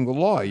following the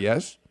law,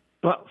 yes?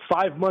 Well,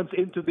 5 months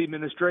into the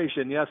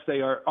administration, yes,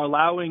 they are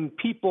allowing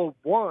people,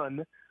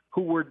 one,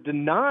 who were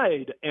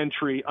denied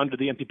entry under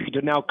the NPP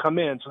to now come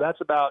in. So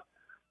that's about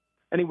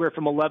anywhere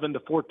from 11 to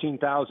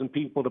 14,000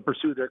 people to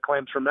pursue their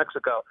claims from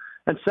Mexico.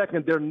 And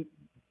second,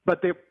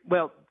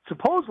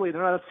 supposedly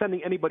they're not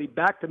sending anybody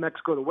back to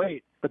Mexico to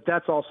wait, but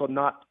that's also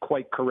not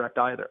quite correct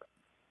either.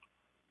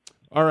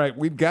 All right,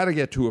 we've got to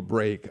get to a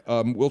break.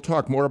 We'll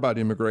talk more about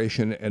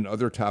immigration and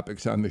other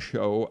topics on the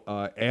show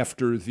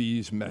after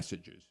these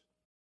messages.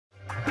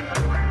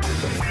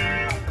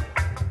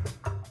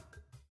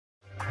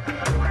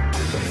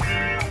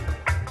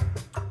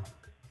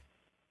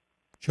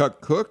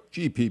 Chuck Cook,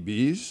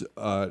 GPBs,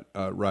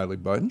 Riley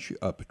Bunch,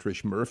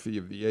 Patricia Murphy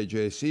of the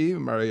AJC,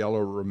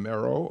 Mariela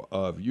Romero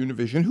of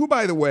Univision, who,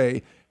 by the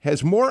way,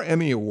 has more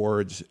Emmy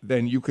Awards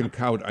than you can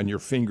count on your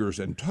fingers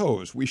and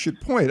toes. We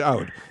should point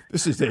out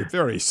this is a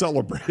very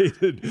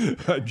celebrated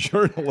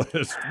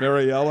journalist,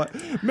 Mariela.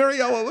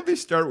 Mariela, let me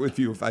start with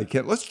you if I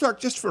can. Let's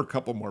talk just for a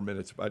couple more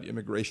minutes about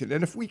immigration.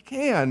 And if we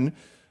can,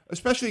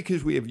 especially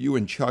because we have you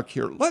and Chuck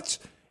here, let's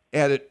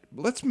add it,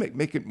 let's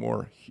make it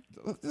more,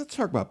 let's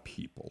talk about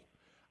people.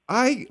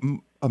 I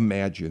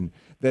imagine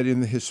that in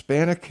the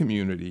Hispanic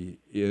community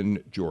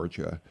in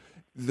Georgia,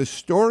 the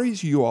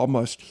stories you all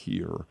must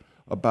hear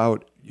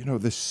about,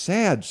 the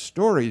sad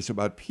stories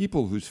about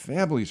people whose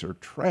families are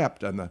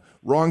trapped on the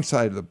wrong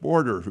side of the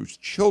border, whose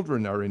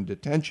children are in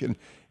detention,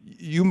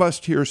 you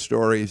must hear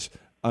stories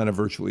on a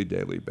virtually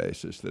daily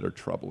basis that are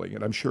troubling.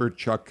 And I'm sure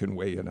Chuck can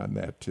weigh in on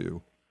that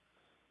too.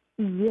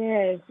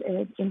 Yes,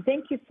 and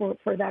thank you for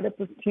that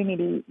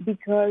opportunity,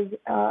 because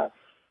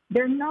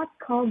they're not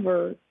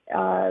covered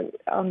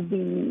on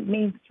the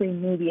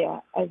mainstream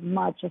media as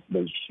much as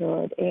they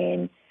should.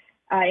 And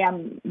I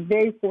am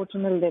very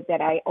fortunate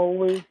that I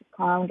always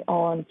count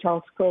on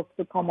Charles Cook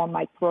to come on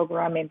my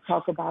program and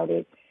talk about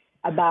it,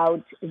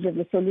 about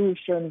the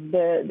solutions,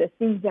 the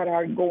things that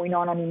are going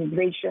on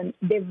immigration,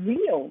 the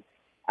real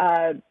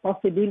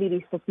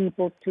possibilities for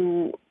people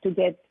to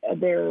get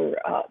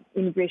their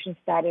immigration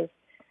status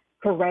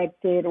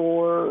corrected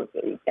or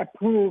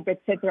approved,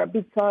 etc.,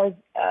 because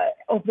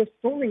of the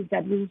stories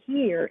that we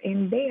hear,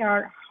 and they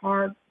are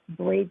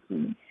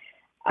heartbreaking.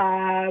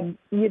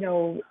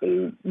 Many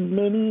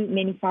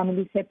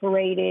families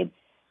separated,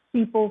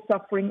 people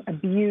suffering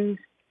abuse,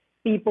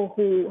 people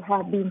who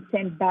have been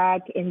sent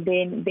back and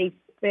then they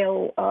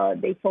fall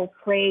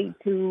prey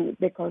to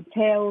the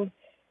cartels,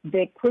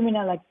 the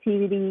criminal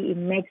activity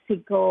in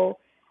Mexico.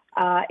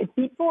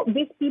 These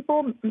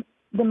people,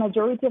 the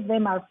majority of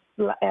them are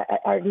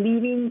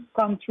leaving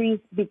countries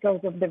because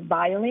of the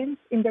violence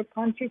in their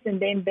countries, and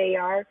then they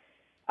are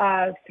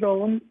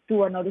thrown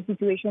to another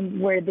situation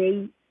where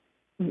they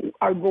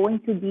are going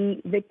to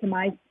be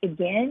victimized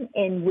again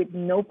and with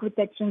no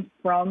protection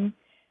from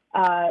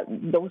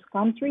those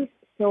countries.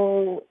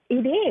 So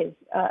it is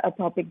a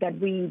topic that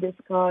we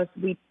discuss,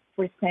 we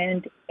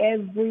present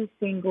every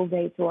single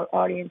day to our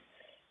audience.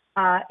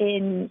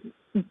 And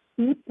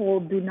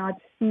people do not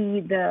see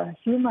the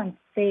human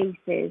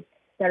faces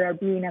that are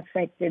being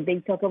affected. They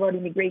talk about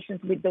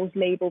immigrations with those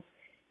labels,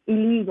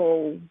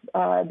 illegals,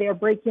 they're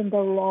breaking the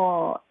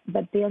law,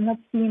 but they are not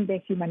seeing the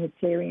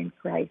humanitarian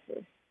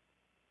crisis.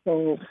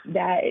 So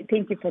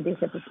thank you for this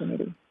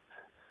opportunity.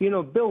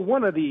 Bill,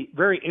 one of the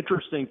very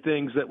interesting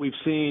things that we've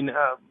seen,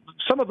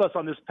 some of us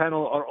on this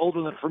panel are old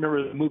enough to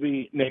remember the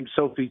movie named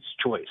Sophie's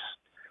Choice,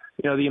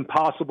 the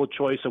impossible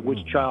choice of which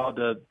child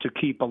to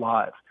keep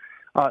alive.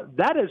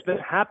 That has been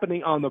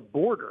happening on the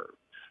border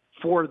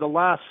for the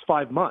last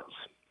 5 months,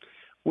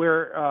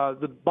 where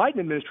the Biden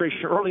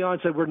administration early on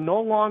said, we're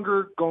no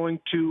longer going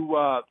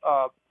to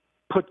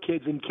put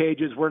kids in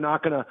cages. We're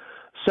not going to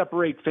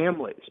separate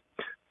families.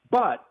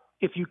 But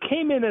if you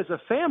came in as a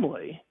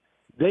family,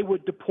 they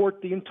would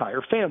deport the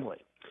entire family.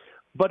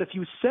 But if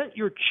you sent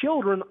your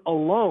children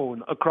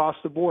alone across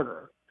the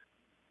border,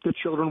 the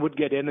children would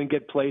get in and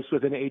get placed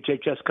within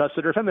HHS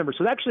custody or family member.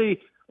 So actually,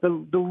 the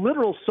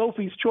literal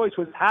Sophie's Choice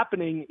was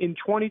happening in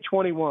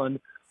 2021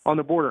 on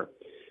the border.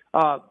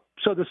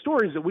 So the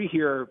stories that we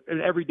hear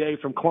every day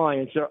from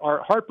clients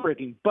are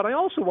heartbreaking. But I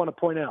also want to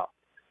point out,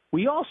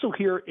 we also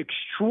hear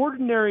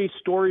extraordinary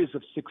stories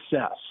of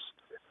success,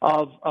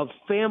 of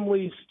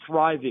families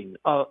thriving,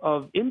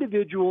 of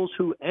individuals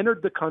who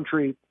entered the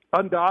country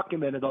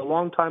undocumented a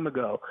long time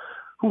ago,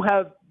 who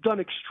have done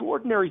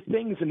extraordinary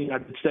things in the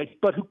United States,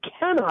 but who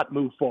cannot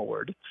move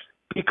forward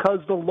because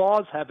the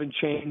laws haven't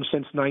changed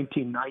since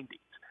 1990.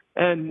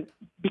 And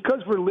because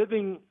we're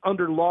living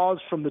under laws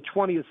from the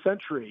 20th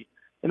century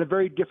in a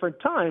very different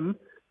time,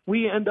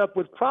 we end up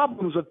with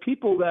problems of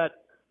people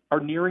that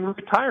are nearing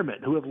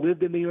retirement, who have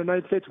lived in the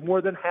United States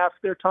more than half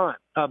their time,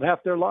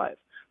 half their life,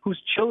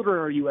 whose children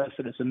are U.S.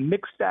 citizens,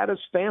 mixed status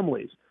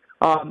families.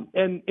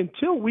 And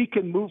until we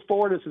can move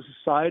forward as a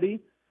society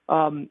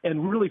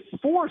and really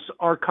force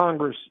our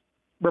congressional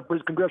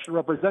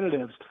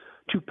representatives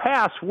to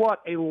pass what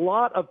a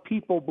lot of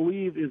people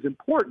believe is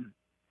important,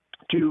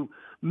 to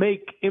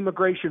make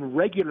immigration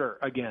regular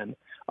again,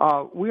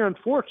 we are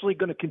unfortunately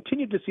going to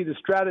continue to see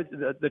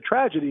the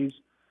tragedies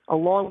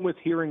along with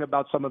hearing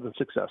about some of the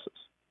successes.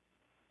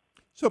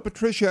 So,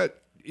 Patricia,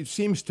 it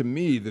seems to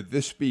me that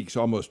this speaks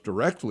almost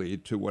directly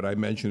to what I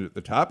mentioned at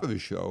the top of the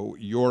show,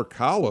 your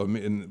column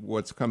in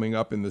what's coming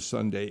up in the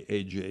Sunday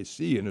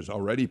AJC and is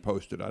already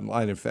posted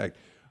online. In fact,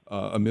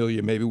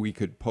 Amelia, maybe we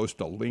could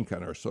post a link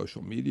on our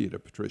social media to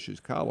Patricia's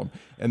column.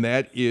 And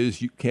that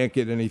is, you can't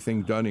get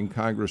anything done in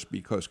Congress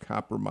because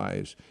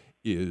compromise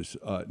is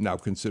now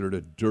considered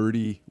a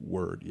dirty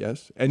word,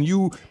 yes? And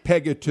you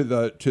peg it to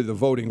the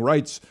voting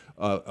rights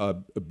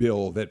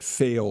bill that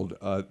failed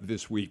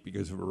this week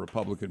because of a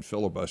Republican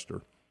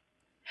filibuster.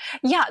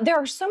 Yeah, there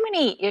are so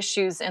many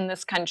issues in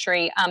this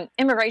country.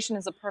 Immigration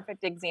is a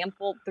perfect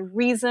example. The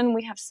reason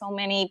we have so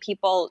many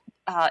people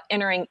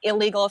entering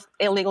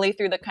illegally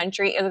through the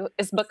country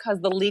is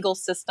because the legal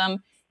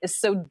system is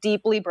so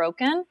deeply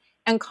broken,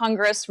 and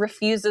Congress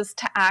refuses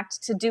to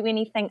act to do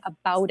anything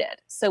about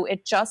it. So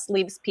it just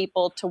leaves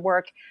people to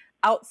work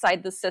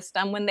outside the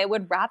system when they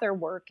would rather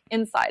work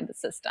inside the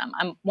system.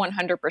 I'm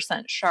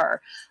 100%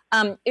 sure.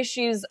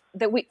 Issues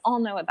that we all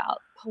know about,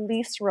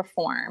 police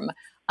reform,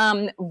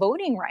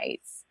 voting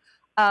rights,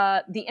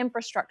 the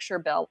infrastructure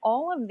bill,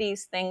 all of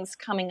these things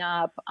coming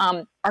up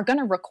are going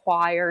to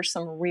require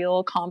some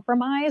real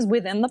compromise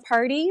within the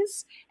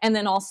parties and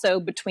then also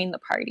between the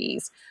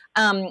parties.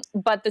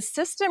 But the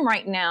system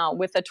right now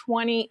with a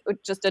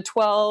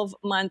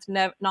 12-month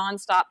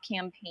nonstop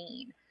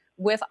campaign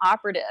with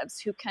operatives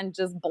who can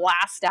just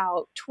blast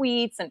out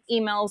tweets and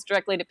emails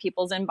directly to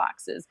people's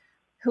inboxes,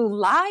 who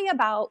lie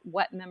about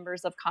what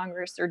members of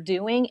Congress are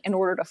doing in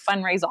order to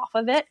fundraise off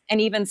of it. And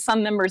even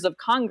some members of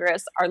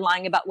Congress are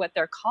lying about what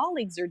their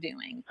colleagues are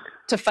doing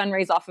to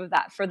fundraise off of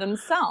that for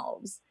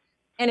themselves.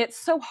 And it's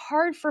so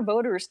hard for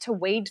voters to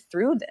wade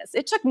through this.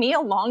 It took me a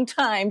long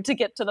time to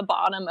get to the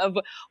bottom of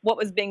what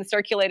was being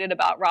circulated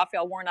about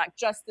Raphael Warnock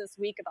just this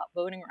week about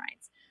voting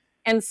rights.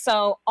 And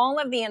so all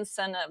of the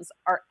incentives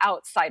are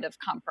outside of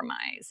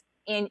compromise.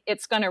 And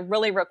it's going to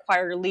really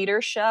require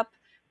leadership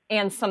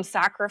and some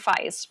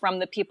sacrifice from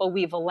the people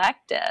we've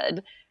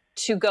elected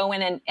to go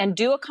in and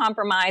do a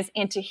compromise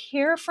and to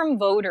hear from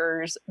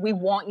voters, we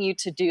want you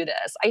to do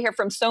this. I hear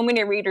from so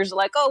many readers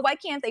like, oh, why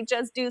can't they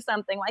just do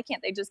something? Why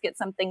can't they just get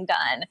something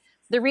done?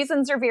 The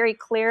reasons are very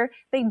clear.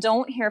 They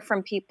don't hear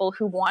from people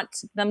who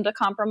want them to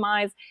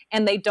compromise,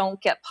 and they don't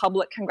get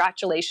public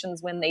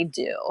congratulations when they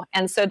do.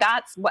 And so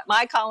that's what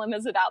my column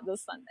is about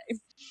this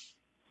Sunday.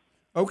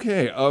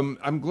 Okay,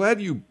 I'm glad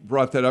you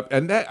brought that up,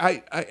 and that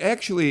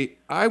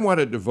I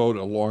wanted to devote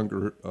a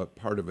longer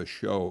part of a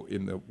show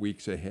in the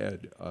weeks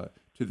ahead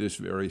to this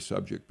very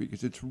subject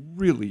because it's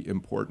really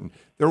important.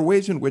 There are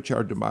ways in which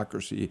our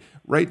democracy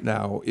right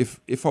now,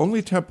 if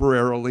only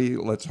temporarily,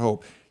 let's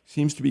hope,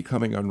 seems to be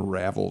coming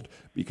unraveled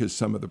because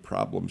some of the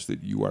problems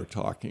that you are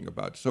talking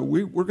about. So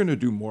we're going to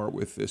do more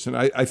with this, and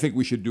I think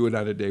we should do it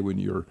on a day when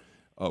you're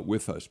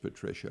with us,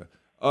 Patricia.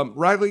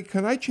 Riley,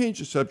 can I change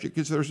the subject?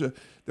 Because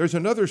there's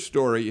another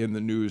story in the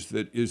news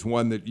that is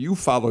one that you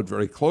followed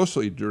very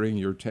closely during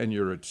your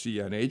tenure at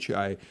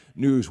CNHI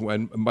News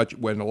when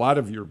a lot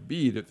of your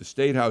beat at the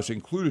State House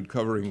included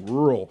covering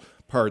rural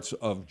parts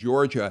of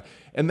Georgia.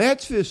 And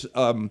that's this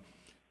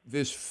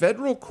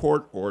federal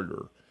court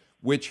order,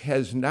 which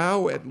has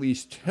now, at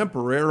least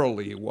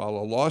temporarily, while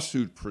a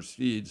lawsuit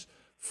proceeds,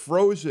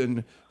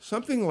 frozen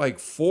something like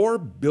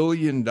 $4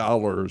 billion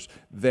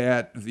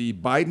that the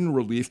Biden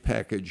relief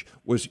package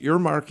was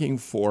earmarking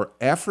for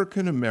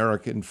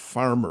African-American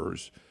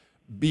farmers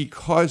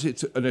because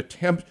it's an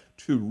attempt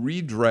to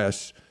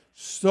redress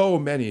so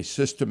many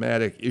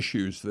systematic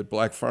issues that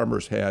black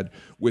farmers had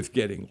with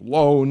getting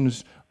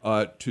loans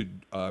to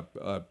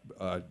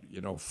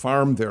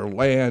farm their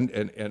land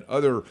and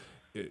other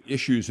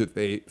issues that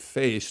they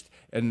faced.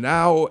 And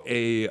now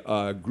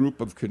a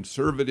group of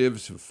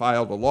conservatives have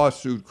filed a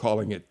lawsuit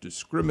calling it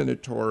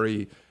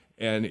discriminatory,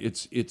 and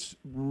it's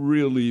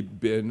really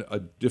been a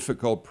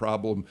difficult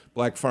problem.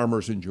 Black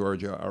farmers in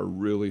Georgia are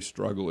really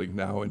struggling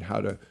now in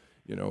how to,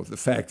 the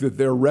fact that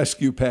their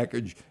rescue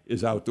package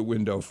is out the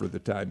window for the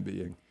time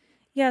being.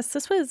 Yes,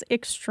 this was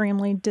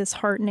extremely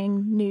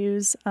disheartening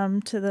news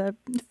to the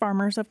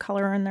farmers of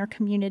color in their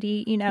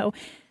community.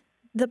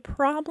 The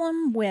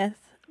problem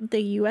with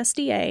the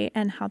USDA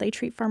and how they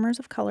treat farmers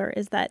of color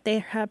is that they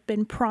have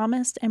been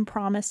promised and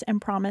promised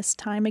and promised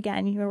time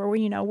again.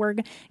 We're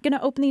going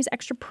to open these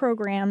extra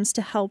programs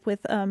to help with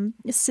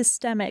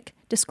systemic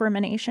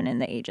discrimination in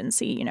the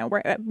agency.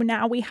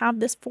 Now we have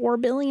this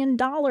 $4 billion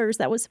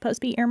that was supposed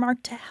to be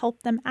earmarked to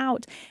help them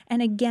out.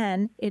 And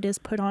again, it is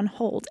put on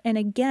hold. And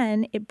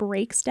again, it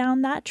breaks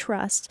down that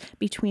trust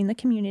between the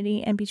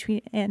community and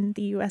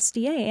the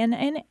USDA.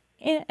 And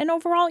and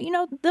overall,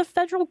 the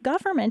federal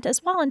government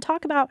as well, and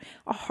talk about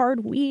a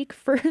hard week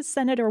for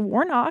Senator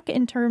Warnock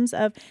in terms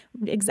of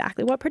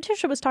exactly what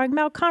Patricia was talking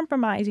about,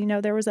 compromise.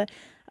 There was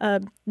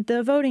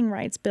the voting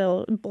rights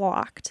bill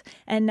blocked,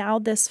 and now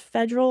this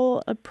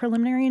federal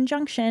preliminary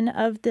injunction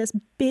of this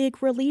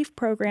big relief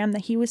program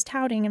that he was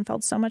touting and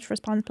felt so much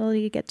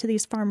responsibility to get to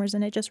these farmers.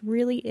 And it just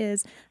really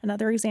is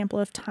another example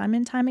of time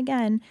and time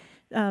again,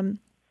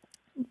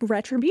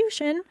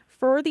 retribution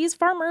for these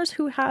farmers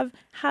who have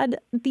had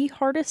the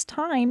hardest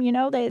time.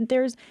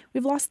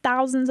 We've lost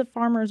thousands of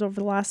farmers over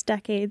the last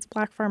decades,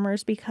 Black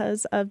farmers,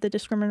 because of the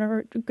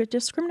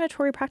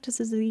discriminatory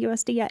practices of the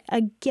USDA. Yet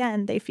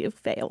again, they feel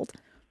failed.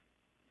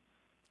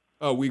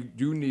 We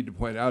do need to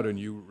point out, and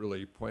you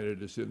really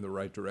pointed us in the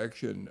right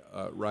direction,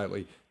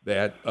 Riley,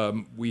 that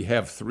we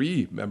have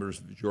 3 members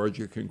of the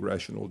Georgia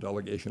congressional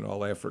delegation,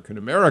 all African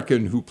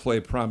American, who play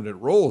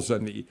prominent roles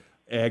on the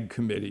Ag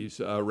committees.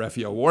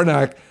 Raphael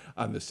Warnock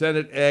on the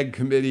Senate Ag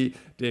Committee,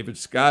 David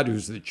Scott,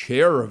 who's the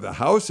chair of the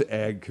House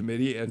Ag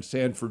Committee, and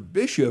Sanford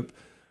Bishop,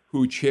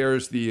 who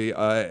chairs the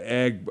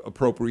Ag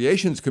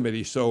Appropriations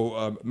Committee.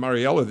 So,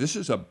 Mariella, this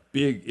is a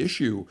big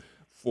issue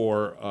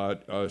for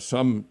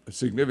some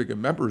significant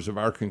members of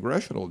our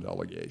congressional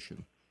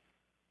delegation.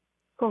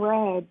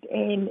 Correct.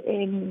 And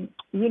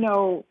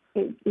it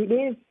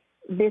is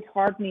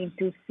disheartening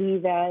to see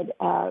that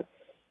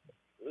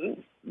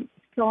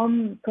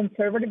some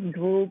conservative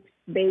groups,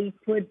 they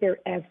put their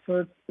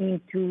efforts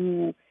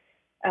into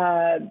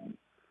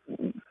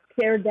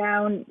tear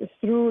down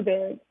through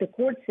the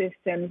court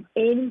system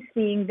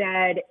anything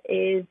that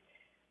is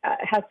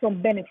has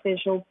some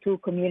beneficial to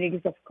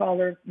communities of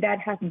color that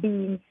have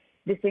been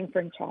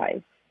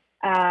disenfranchised.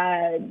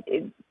 And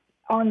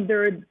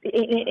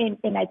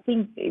I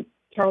think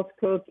Charles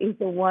Cook is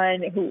the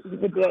one who,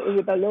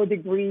 with a low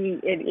degree,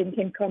 and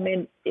can come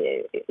in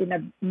a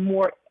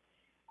more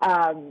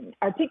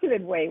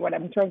articulate way, what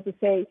I'm trying to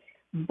say.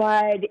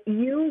 But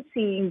you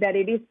seeing that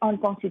it is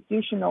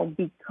unconstitutional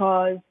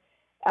because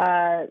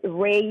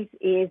race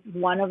is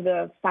one of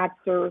the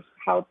factors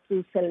how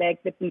to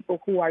select the people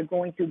who are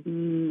going to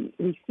be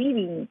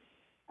receiving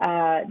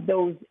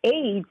those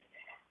aids.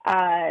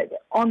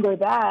 Under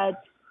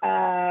that,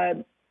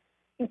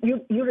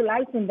 you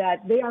realizing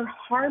that they are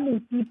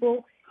harming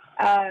people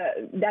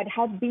that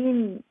have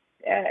been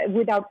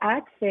without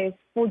access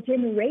for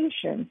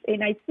generations.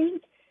 And I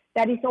think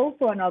that is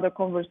also another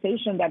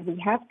conversation that we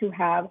have to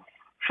have.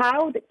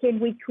 How can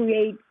we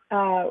create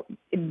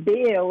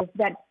bills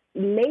that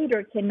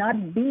later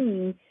cannot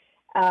be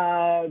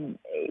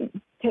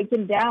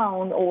taken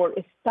down or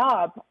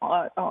stopped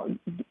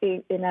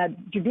in a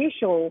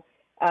judicial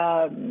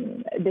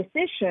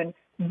decision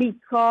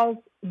because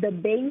the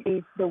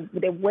basis,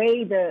 the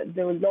way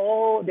the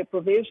law, the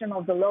provision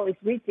of the law is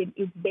written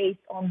is based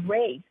on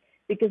race,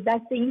 because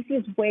that's the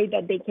easiest way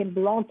that they can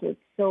block it.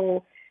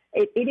 So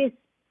it is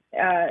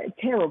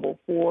terrible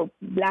for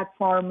Black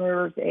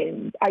farmers.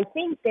 And I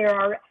think there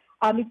are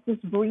amicus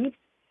briefs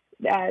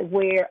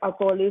where a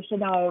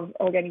coalition of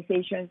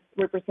organizations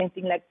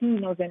representing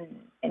Latinos and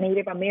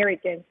Native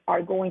Americans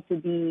are going to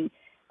be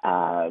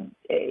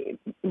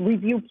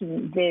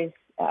rebuking this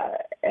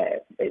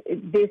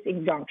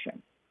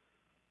injunction.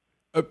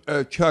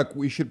 Chuck,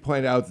 we should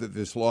point out that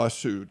this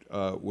lawsuit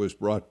was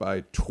brought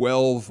by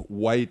 12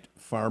 white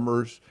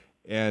farmers,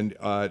 and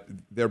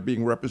they're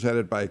being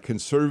represented by a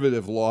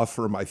conservative law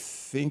firm, I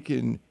think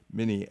in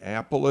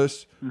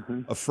Minneapolis,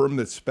 a firm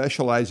that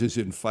specializes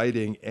in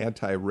fighting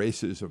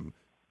anti-racism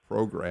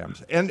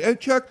programs. And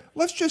Chuck,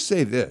 let's just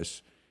say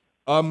this.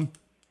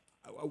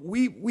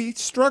 We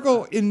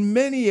struggle in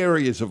many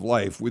areas of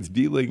life with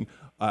dealing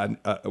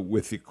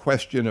with the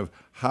question of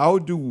how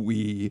do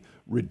we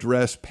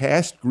redress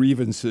past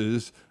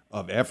grievances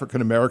of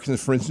African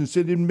Americans, for instance,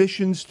 in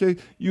admissions to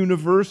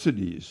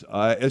universities,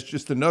 as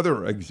just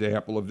another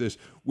example of this,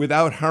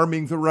 without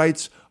harming the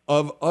rights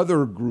of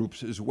other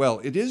groups as well.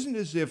 It isn't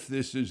as if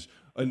this is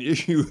an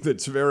issue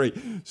that's very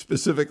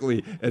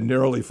specifically and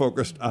narrowly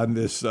focused on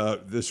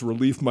this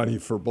relief money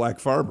for Black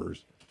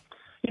farmers.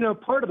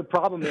 Part of the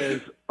problem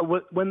is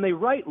when they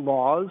write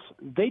laws,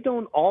 they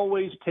don't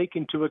always take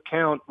into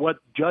account what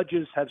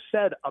judges have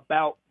said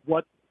about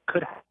what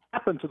could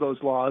happen to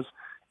those laws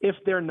if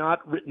they're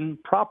not written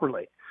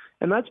properly.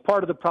 And that's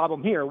part of the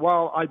problem here.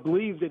 While I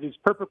believe it is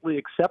perfectly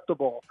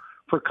acceptable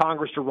for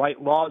Congress to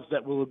write laws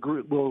that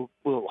will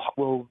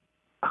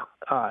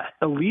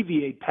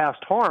alleviate past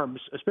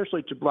harms,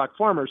 especially to Black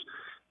farmers,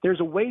 there's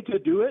a way to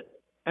do it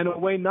and a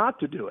way not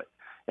to do it.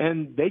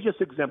 And they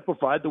just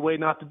exemplified the way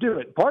not to do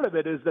it. Part of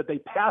it is that they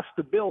passed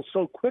the bill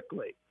so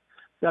quickly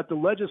that the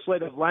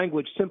legislative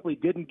language simply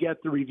didn't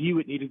get the review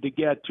it needed to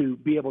get to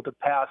be able to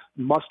pass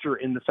muster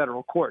in the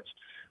federal courts.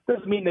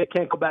 Doesn't mean they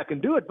can't go back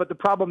and do it, but the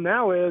problem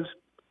now is,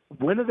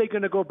 when are they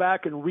going to go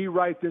back and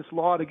rewrite this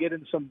law to get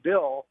in some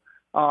bill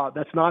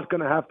that's not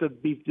going to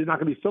be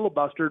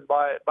filibustered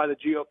by the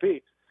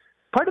GOP?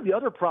 Part of the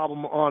other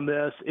problem on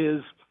this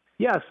is,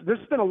 yes,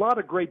 there's been a lot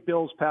of great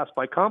bills passed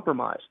by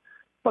compromise,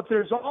 but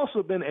there's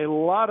also been a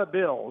lot of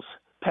bills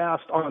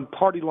passed on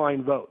party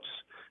line votes.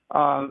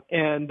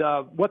 And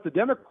what the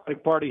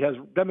Democratic Party has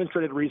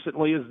demonstrated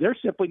recently is they're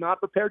simply not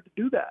prepared to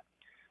do that.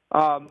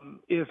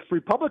 If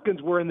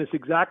Republicans were in this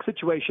exact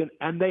situation,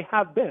 and they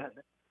have been,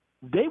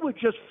 they would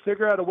just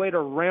figure out a way to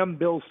ram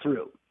bills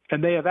through.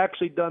 And they have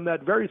actually done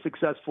that very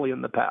successfully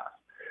in the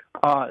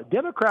past.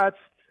 Democrats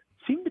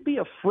seem to be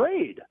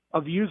afraid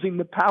of using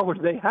the power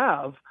they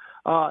have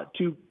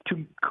to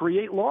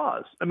create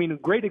laws. I mean, a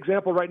great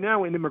example right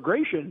now in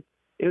immigration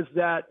is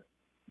that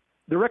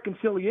the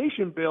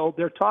reconciliation bill,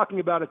 they're talking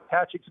about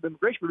attaching some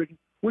immigration provisions,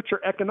 which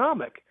are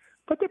economic,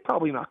 but they're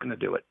probably not going to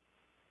do it.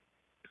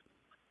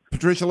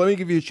 Patricia, let me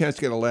give you a chance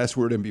to get a last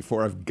word in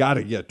before I've got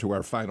to get to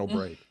our final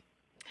break.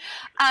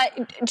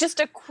 Just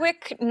a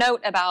quick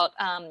note about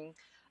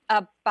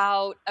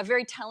a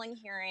very telling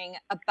hearing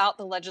about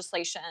the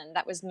legislation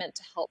that was meant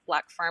to help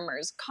Black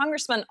farmers.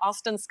 Congressman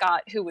Austin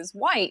Scott, who was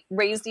white,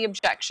 raised the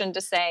objection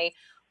to say,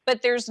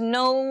 but there's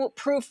no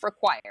proof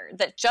required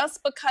that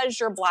just because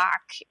you're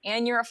Black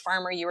and you're a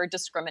farmer, you are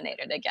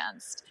discriminated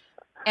against.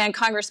 And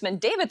Congressman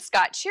David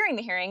Scott, chairing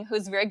the hearing,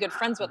 who's very good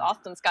friends with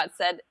Austin Scott,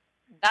 said,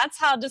 that's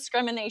how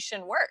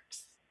discrimination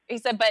works. He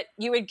said, but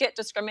you would get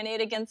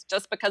discriminated against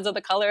just because of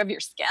the color of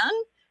your skin?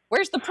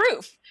 Where's the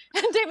proof?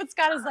 And David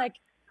Scott is like,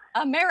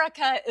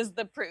 America is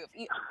the proof.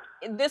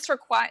 This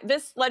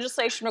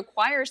legislation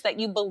requires that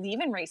you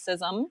believe in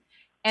racism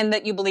and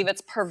that you believe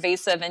it's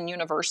pervasive and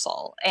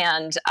universal.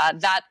 And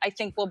that, I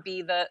think, will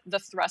be the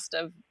thrust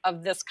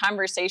of this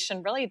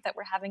conversation, really, that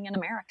we're having in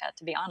America,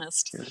 to be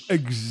honest.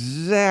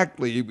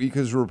 Exactly,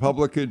 because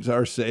Republicans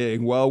are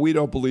saying, well, we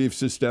don't believe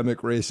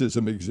systemic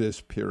racism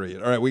exists,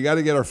 period. All right, we got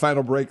to get our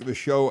final break of the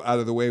show out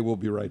of the way. We'll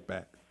be right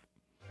back.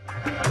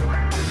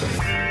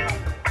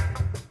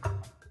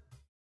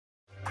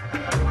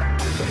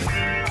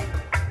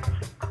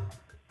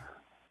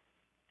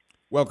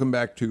 Welcome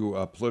back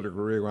to Political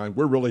Rewind.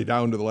 We're really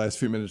down to the last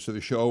few minutes of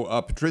the show.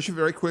 Patricia,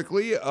 very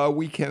quickly,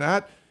 we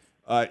cannot,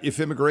 if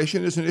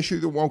immigration is an issue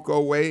that won't go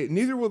away,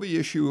 neither will the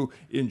issue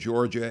in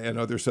Georgia and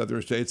other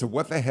southern states of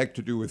what the heck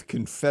to do with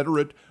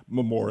Confederate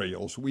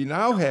memorials. We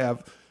now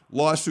have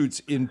lawsuits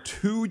in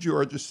 2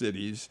 Georgia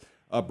cities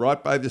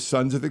brought by the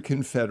Sons of the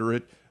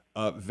Confederate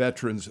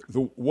veterans.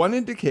 The one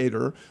in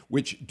Decatur,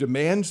 which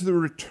demands the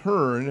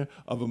return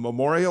of a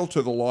memorial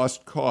to the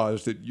lost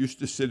cause that used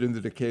to sit in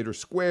the Decatur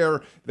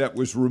Square that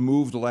was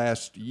removed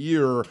last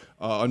year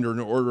under an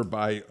order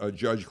by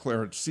Judge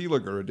Clarence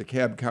Seeliger, a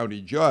DeKalb County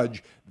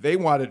judge. They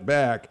want it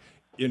back.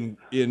 In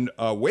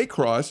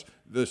Waycross,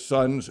 the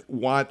Sons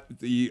want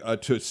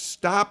to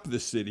stop the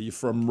city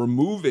from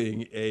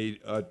removing a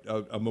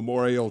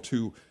memorial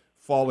to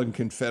fallen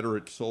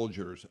Confederate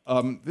soldiers.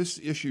 This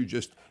issue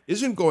just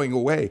isn't going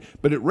away,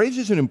 but it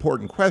raises an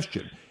important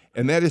question,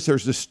 and that is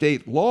there's a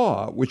state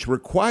law which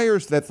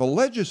requires that the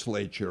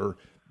legislature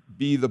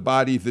be the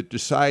body that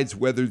decides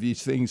whether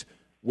these things,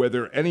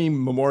 whether any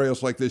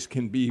memorials like this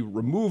can be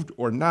removed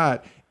or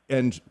not,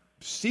 and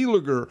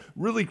Seeliger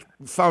really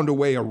found a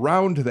way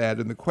around that,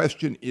 and the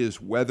question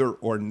is whether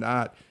or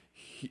not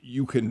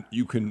you can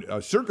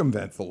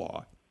circumvent the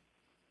law.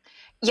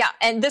 Yeah,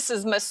 and this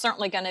is most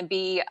certainly going to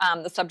be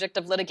the subject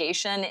of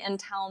litigation in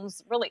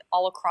towns really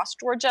all across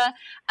Georgia.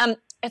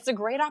 It's a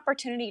great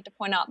opportunity to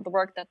point out the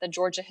work that the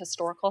Georgia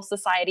Historical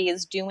Society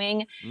is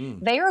doing.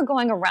 They are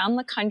going around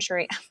the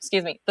country,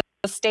 the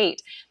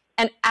state,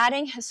 and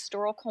adding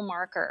historical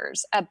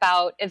markers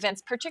about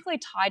events particularly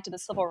tied to the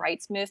civil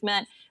rights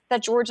movement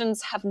that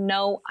Georgians have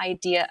no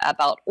idea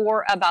about,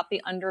 or about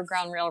the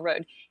Underground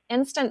Railroad.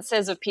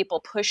 Instances of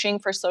people pushing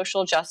for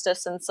social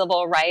justice and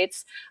civil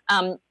rights,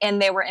 and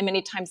they were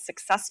many times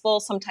successful,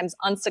 sometimes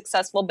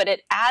unsuccessful, but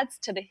it adds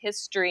to the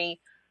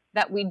history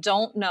that we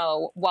don't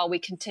know while we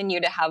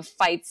continue to have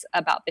fights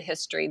about the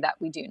history that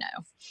we do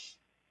know.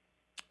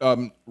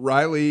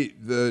 Riley,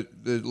 the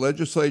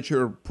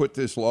legislature put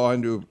this law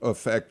into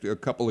effect a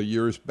couple of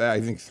years back,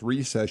 I think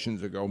 3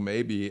 sessions ago,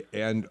 maybe.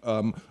 And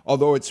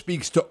although it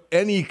speaks to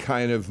any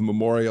kind of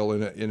memorial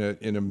in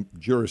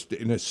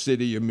a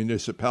city, a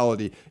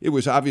municipality, it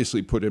was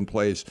obviously put in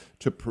place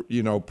to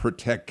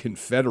protect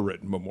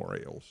Confederate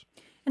memorials.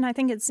 And I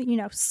think it's,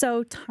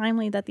 so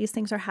timely that these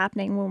things are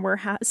happening when we're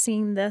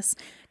seeing this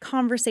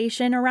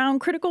conversation around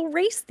critical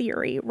race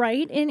theory,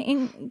 right,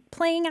 in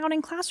playing out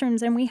in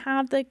classrooms. And we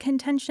have the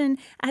contention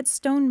at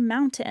Stone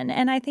Mountain.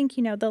 And I think,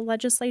 the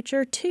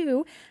legislature,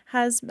 too,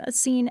 has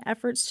seen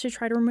efforts to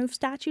try to remove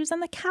statues on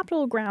the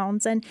Capitol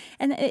grounds. And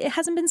it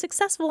hasn't been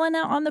successful. And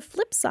on the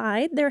flip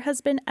side, there has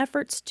been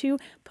efforts to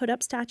put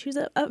up statues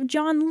of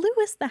John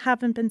Lewis that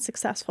haven't been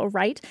successful,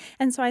 right?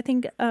 And so I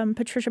think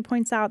Patricia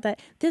points out that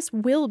this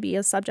will be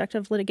a subject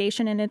of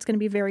litigation, and it's going to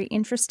be very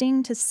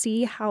interesting to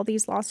see how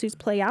these lawsuits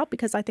play out,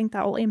 because I think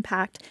that will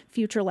impact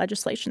future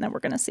legislation that we're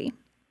going to see.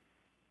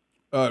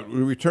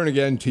 We return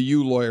again to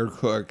you, Lawyer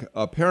Cook.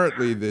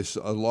 Apparently, this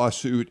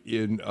lawsuit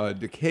in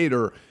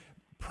Decatur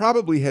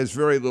probably has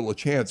very little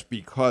chance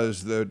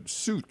because the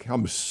suit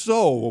comes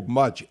so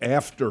much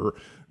after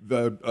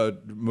the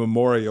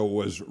memorial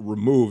was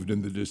removed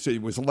in the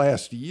decision. It was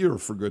last year,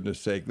 for goodness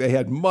sake. They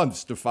had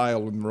months to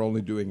file, and they're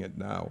only doing it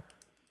now.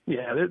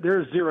 Yeah,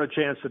 there's zero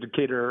chance that the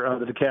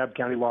DeKalb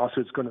County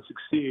lawsuit is going to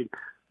succeed.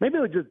 Maybe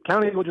the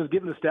county will just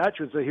give them the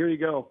statute and say, here you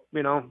go,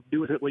 do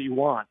with it what you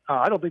want.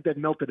 I don't think they've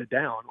melted it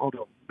down,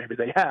 although maybe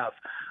they have.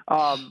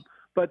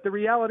 But the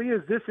reality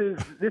is this is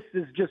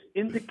just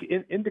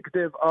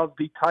indicative of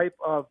the type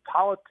of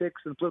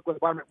politics and political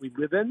environment we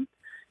live in.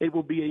 It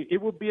will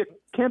be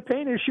a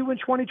campaign issue in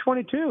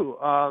 2022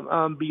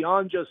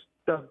 beyond just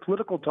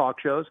political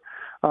talk shows.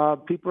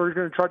 People are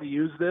going to try to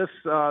use this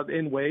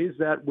in ways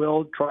that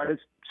will try to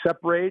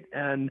separate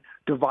and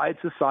divide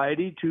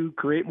society to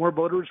create more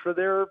voters for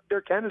their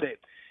candidate.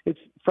 It's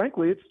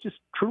just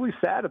truly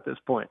sad at this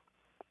point.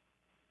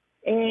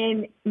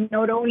 And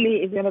not only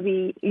is it going to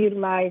be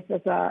utilized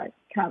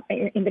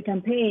in the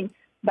campaign,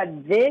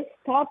 but this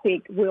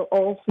topic will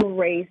also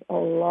raise a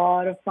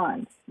lot of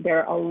funds.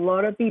 There are a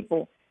lot of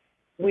people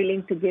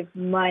willing to give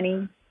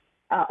money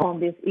on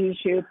this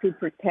issue to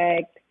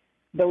protect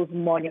those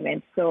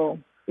monuments. So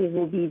it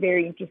will be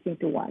very interesting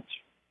to watch.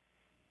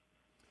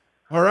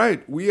 All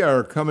right, we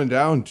are coming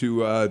down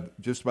to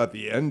just about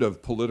the end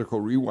of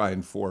Political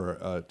Rewind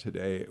for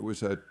today. It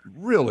was a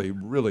really,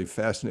 really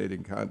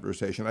fascinating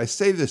conversation. I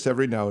say this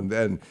every now and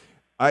then.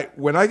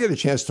 When I get a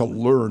chance to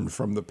learn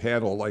from the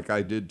panel like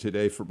I did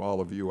today from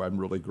all of you, I'm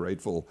really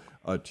grateful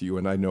to you,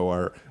 and I know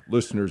our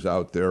listeners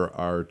out there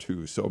are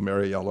too. So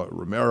Mariela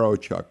Romero,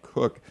 Chuck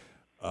Cook,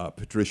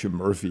 Patricia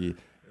Murphy,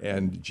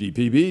 and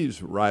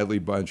GPB's Riley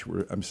Bunch,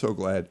 I'm so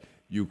glad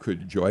you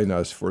could join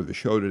us for the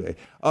show today.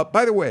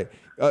 By the way,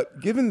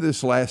 given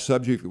this last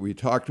subject that we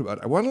talked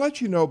about, I want to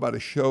let you know about a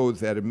show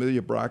that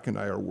Amelia Brock and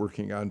I are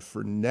working on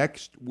for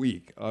next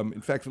week.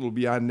 In fact, it'll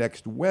be on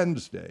next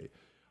Wednesday.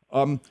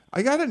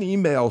 I got an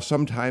email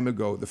some time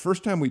ago, the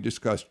first time we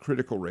discussed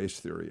critical race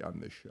theory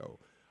on this show.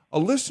 A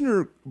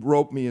listener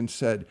wrote me and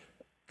said,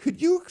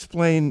 could you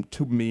explain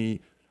to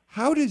me,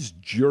 how does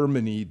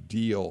Germany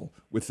deal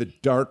with the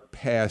dark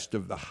past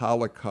of the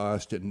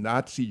Holocaust and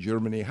Nazi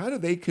Germany? How do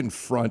they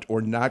confront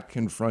or not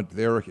confront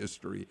their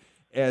history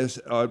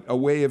as a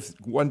way of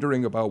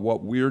wondering about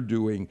what we're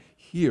doing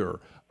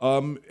here?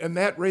 And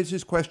that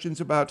raises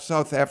questions about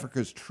South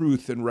Africa's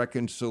Truth and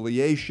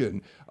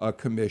Reconciliation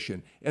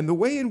Commission and the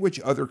way in which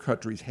other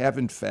countries have,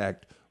 in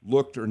fact,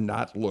 looked or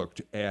not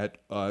looked at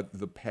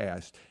the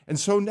past. And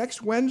so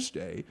next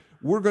Wednesday,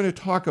 we're going to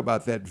talk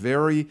about that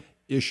very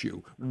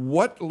issue.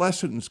 What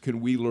lessons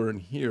can we learn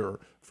here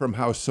from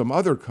how some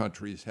other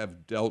countries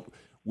have dealt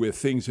with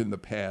things in the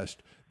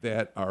past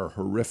that are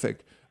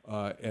horrific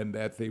and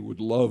that they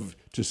would love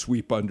to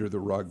sweep under the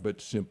rug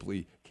but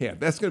simply can't?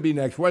 That's going to be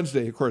next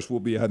Wednesday. Of course, we'll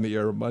be on the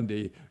air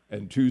Monday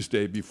and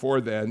Tuesday before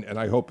then, and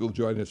I hope you'll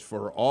join us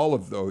for all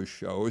of those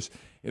shows.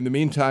 In the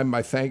meantime,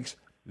 my thanks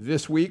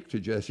this week to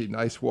Jesse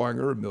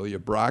Neiswanger, Amelia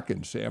Brock,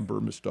 and Sam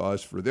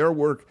Burmistaz for their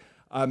work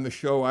on the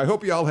show. I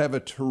hope you all have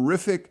a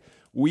terrific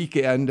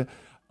weekend.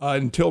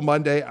 Until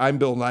Monday, I'm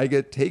Bill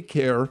Nigut. Take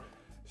care.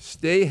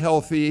 Stay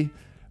healthy.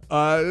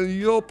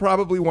 You'll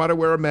probably want to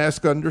wear a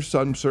mask under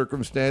some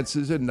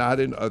circumstances and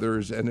not in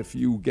others. And if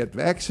you get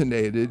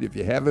vaccinated, if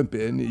you haven't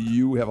been,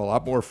 you have a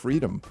lot more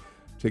freedom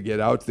to get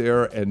out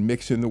there and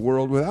mix in the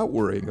world without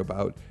worrying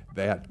about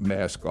that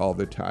mask all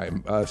the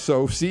time.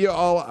 So see you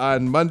all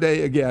on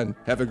Monday again.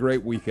 Have a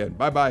great weekend.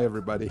 Bye-bye,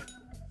 everybody.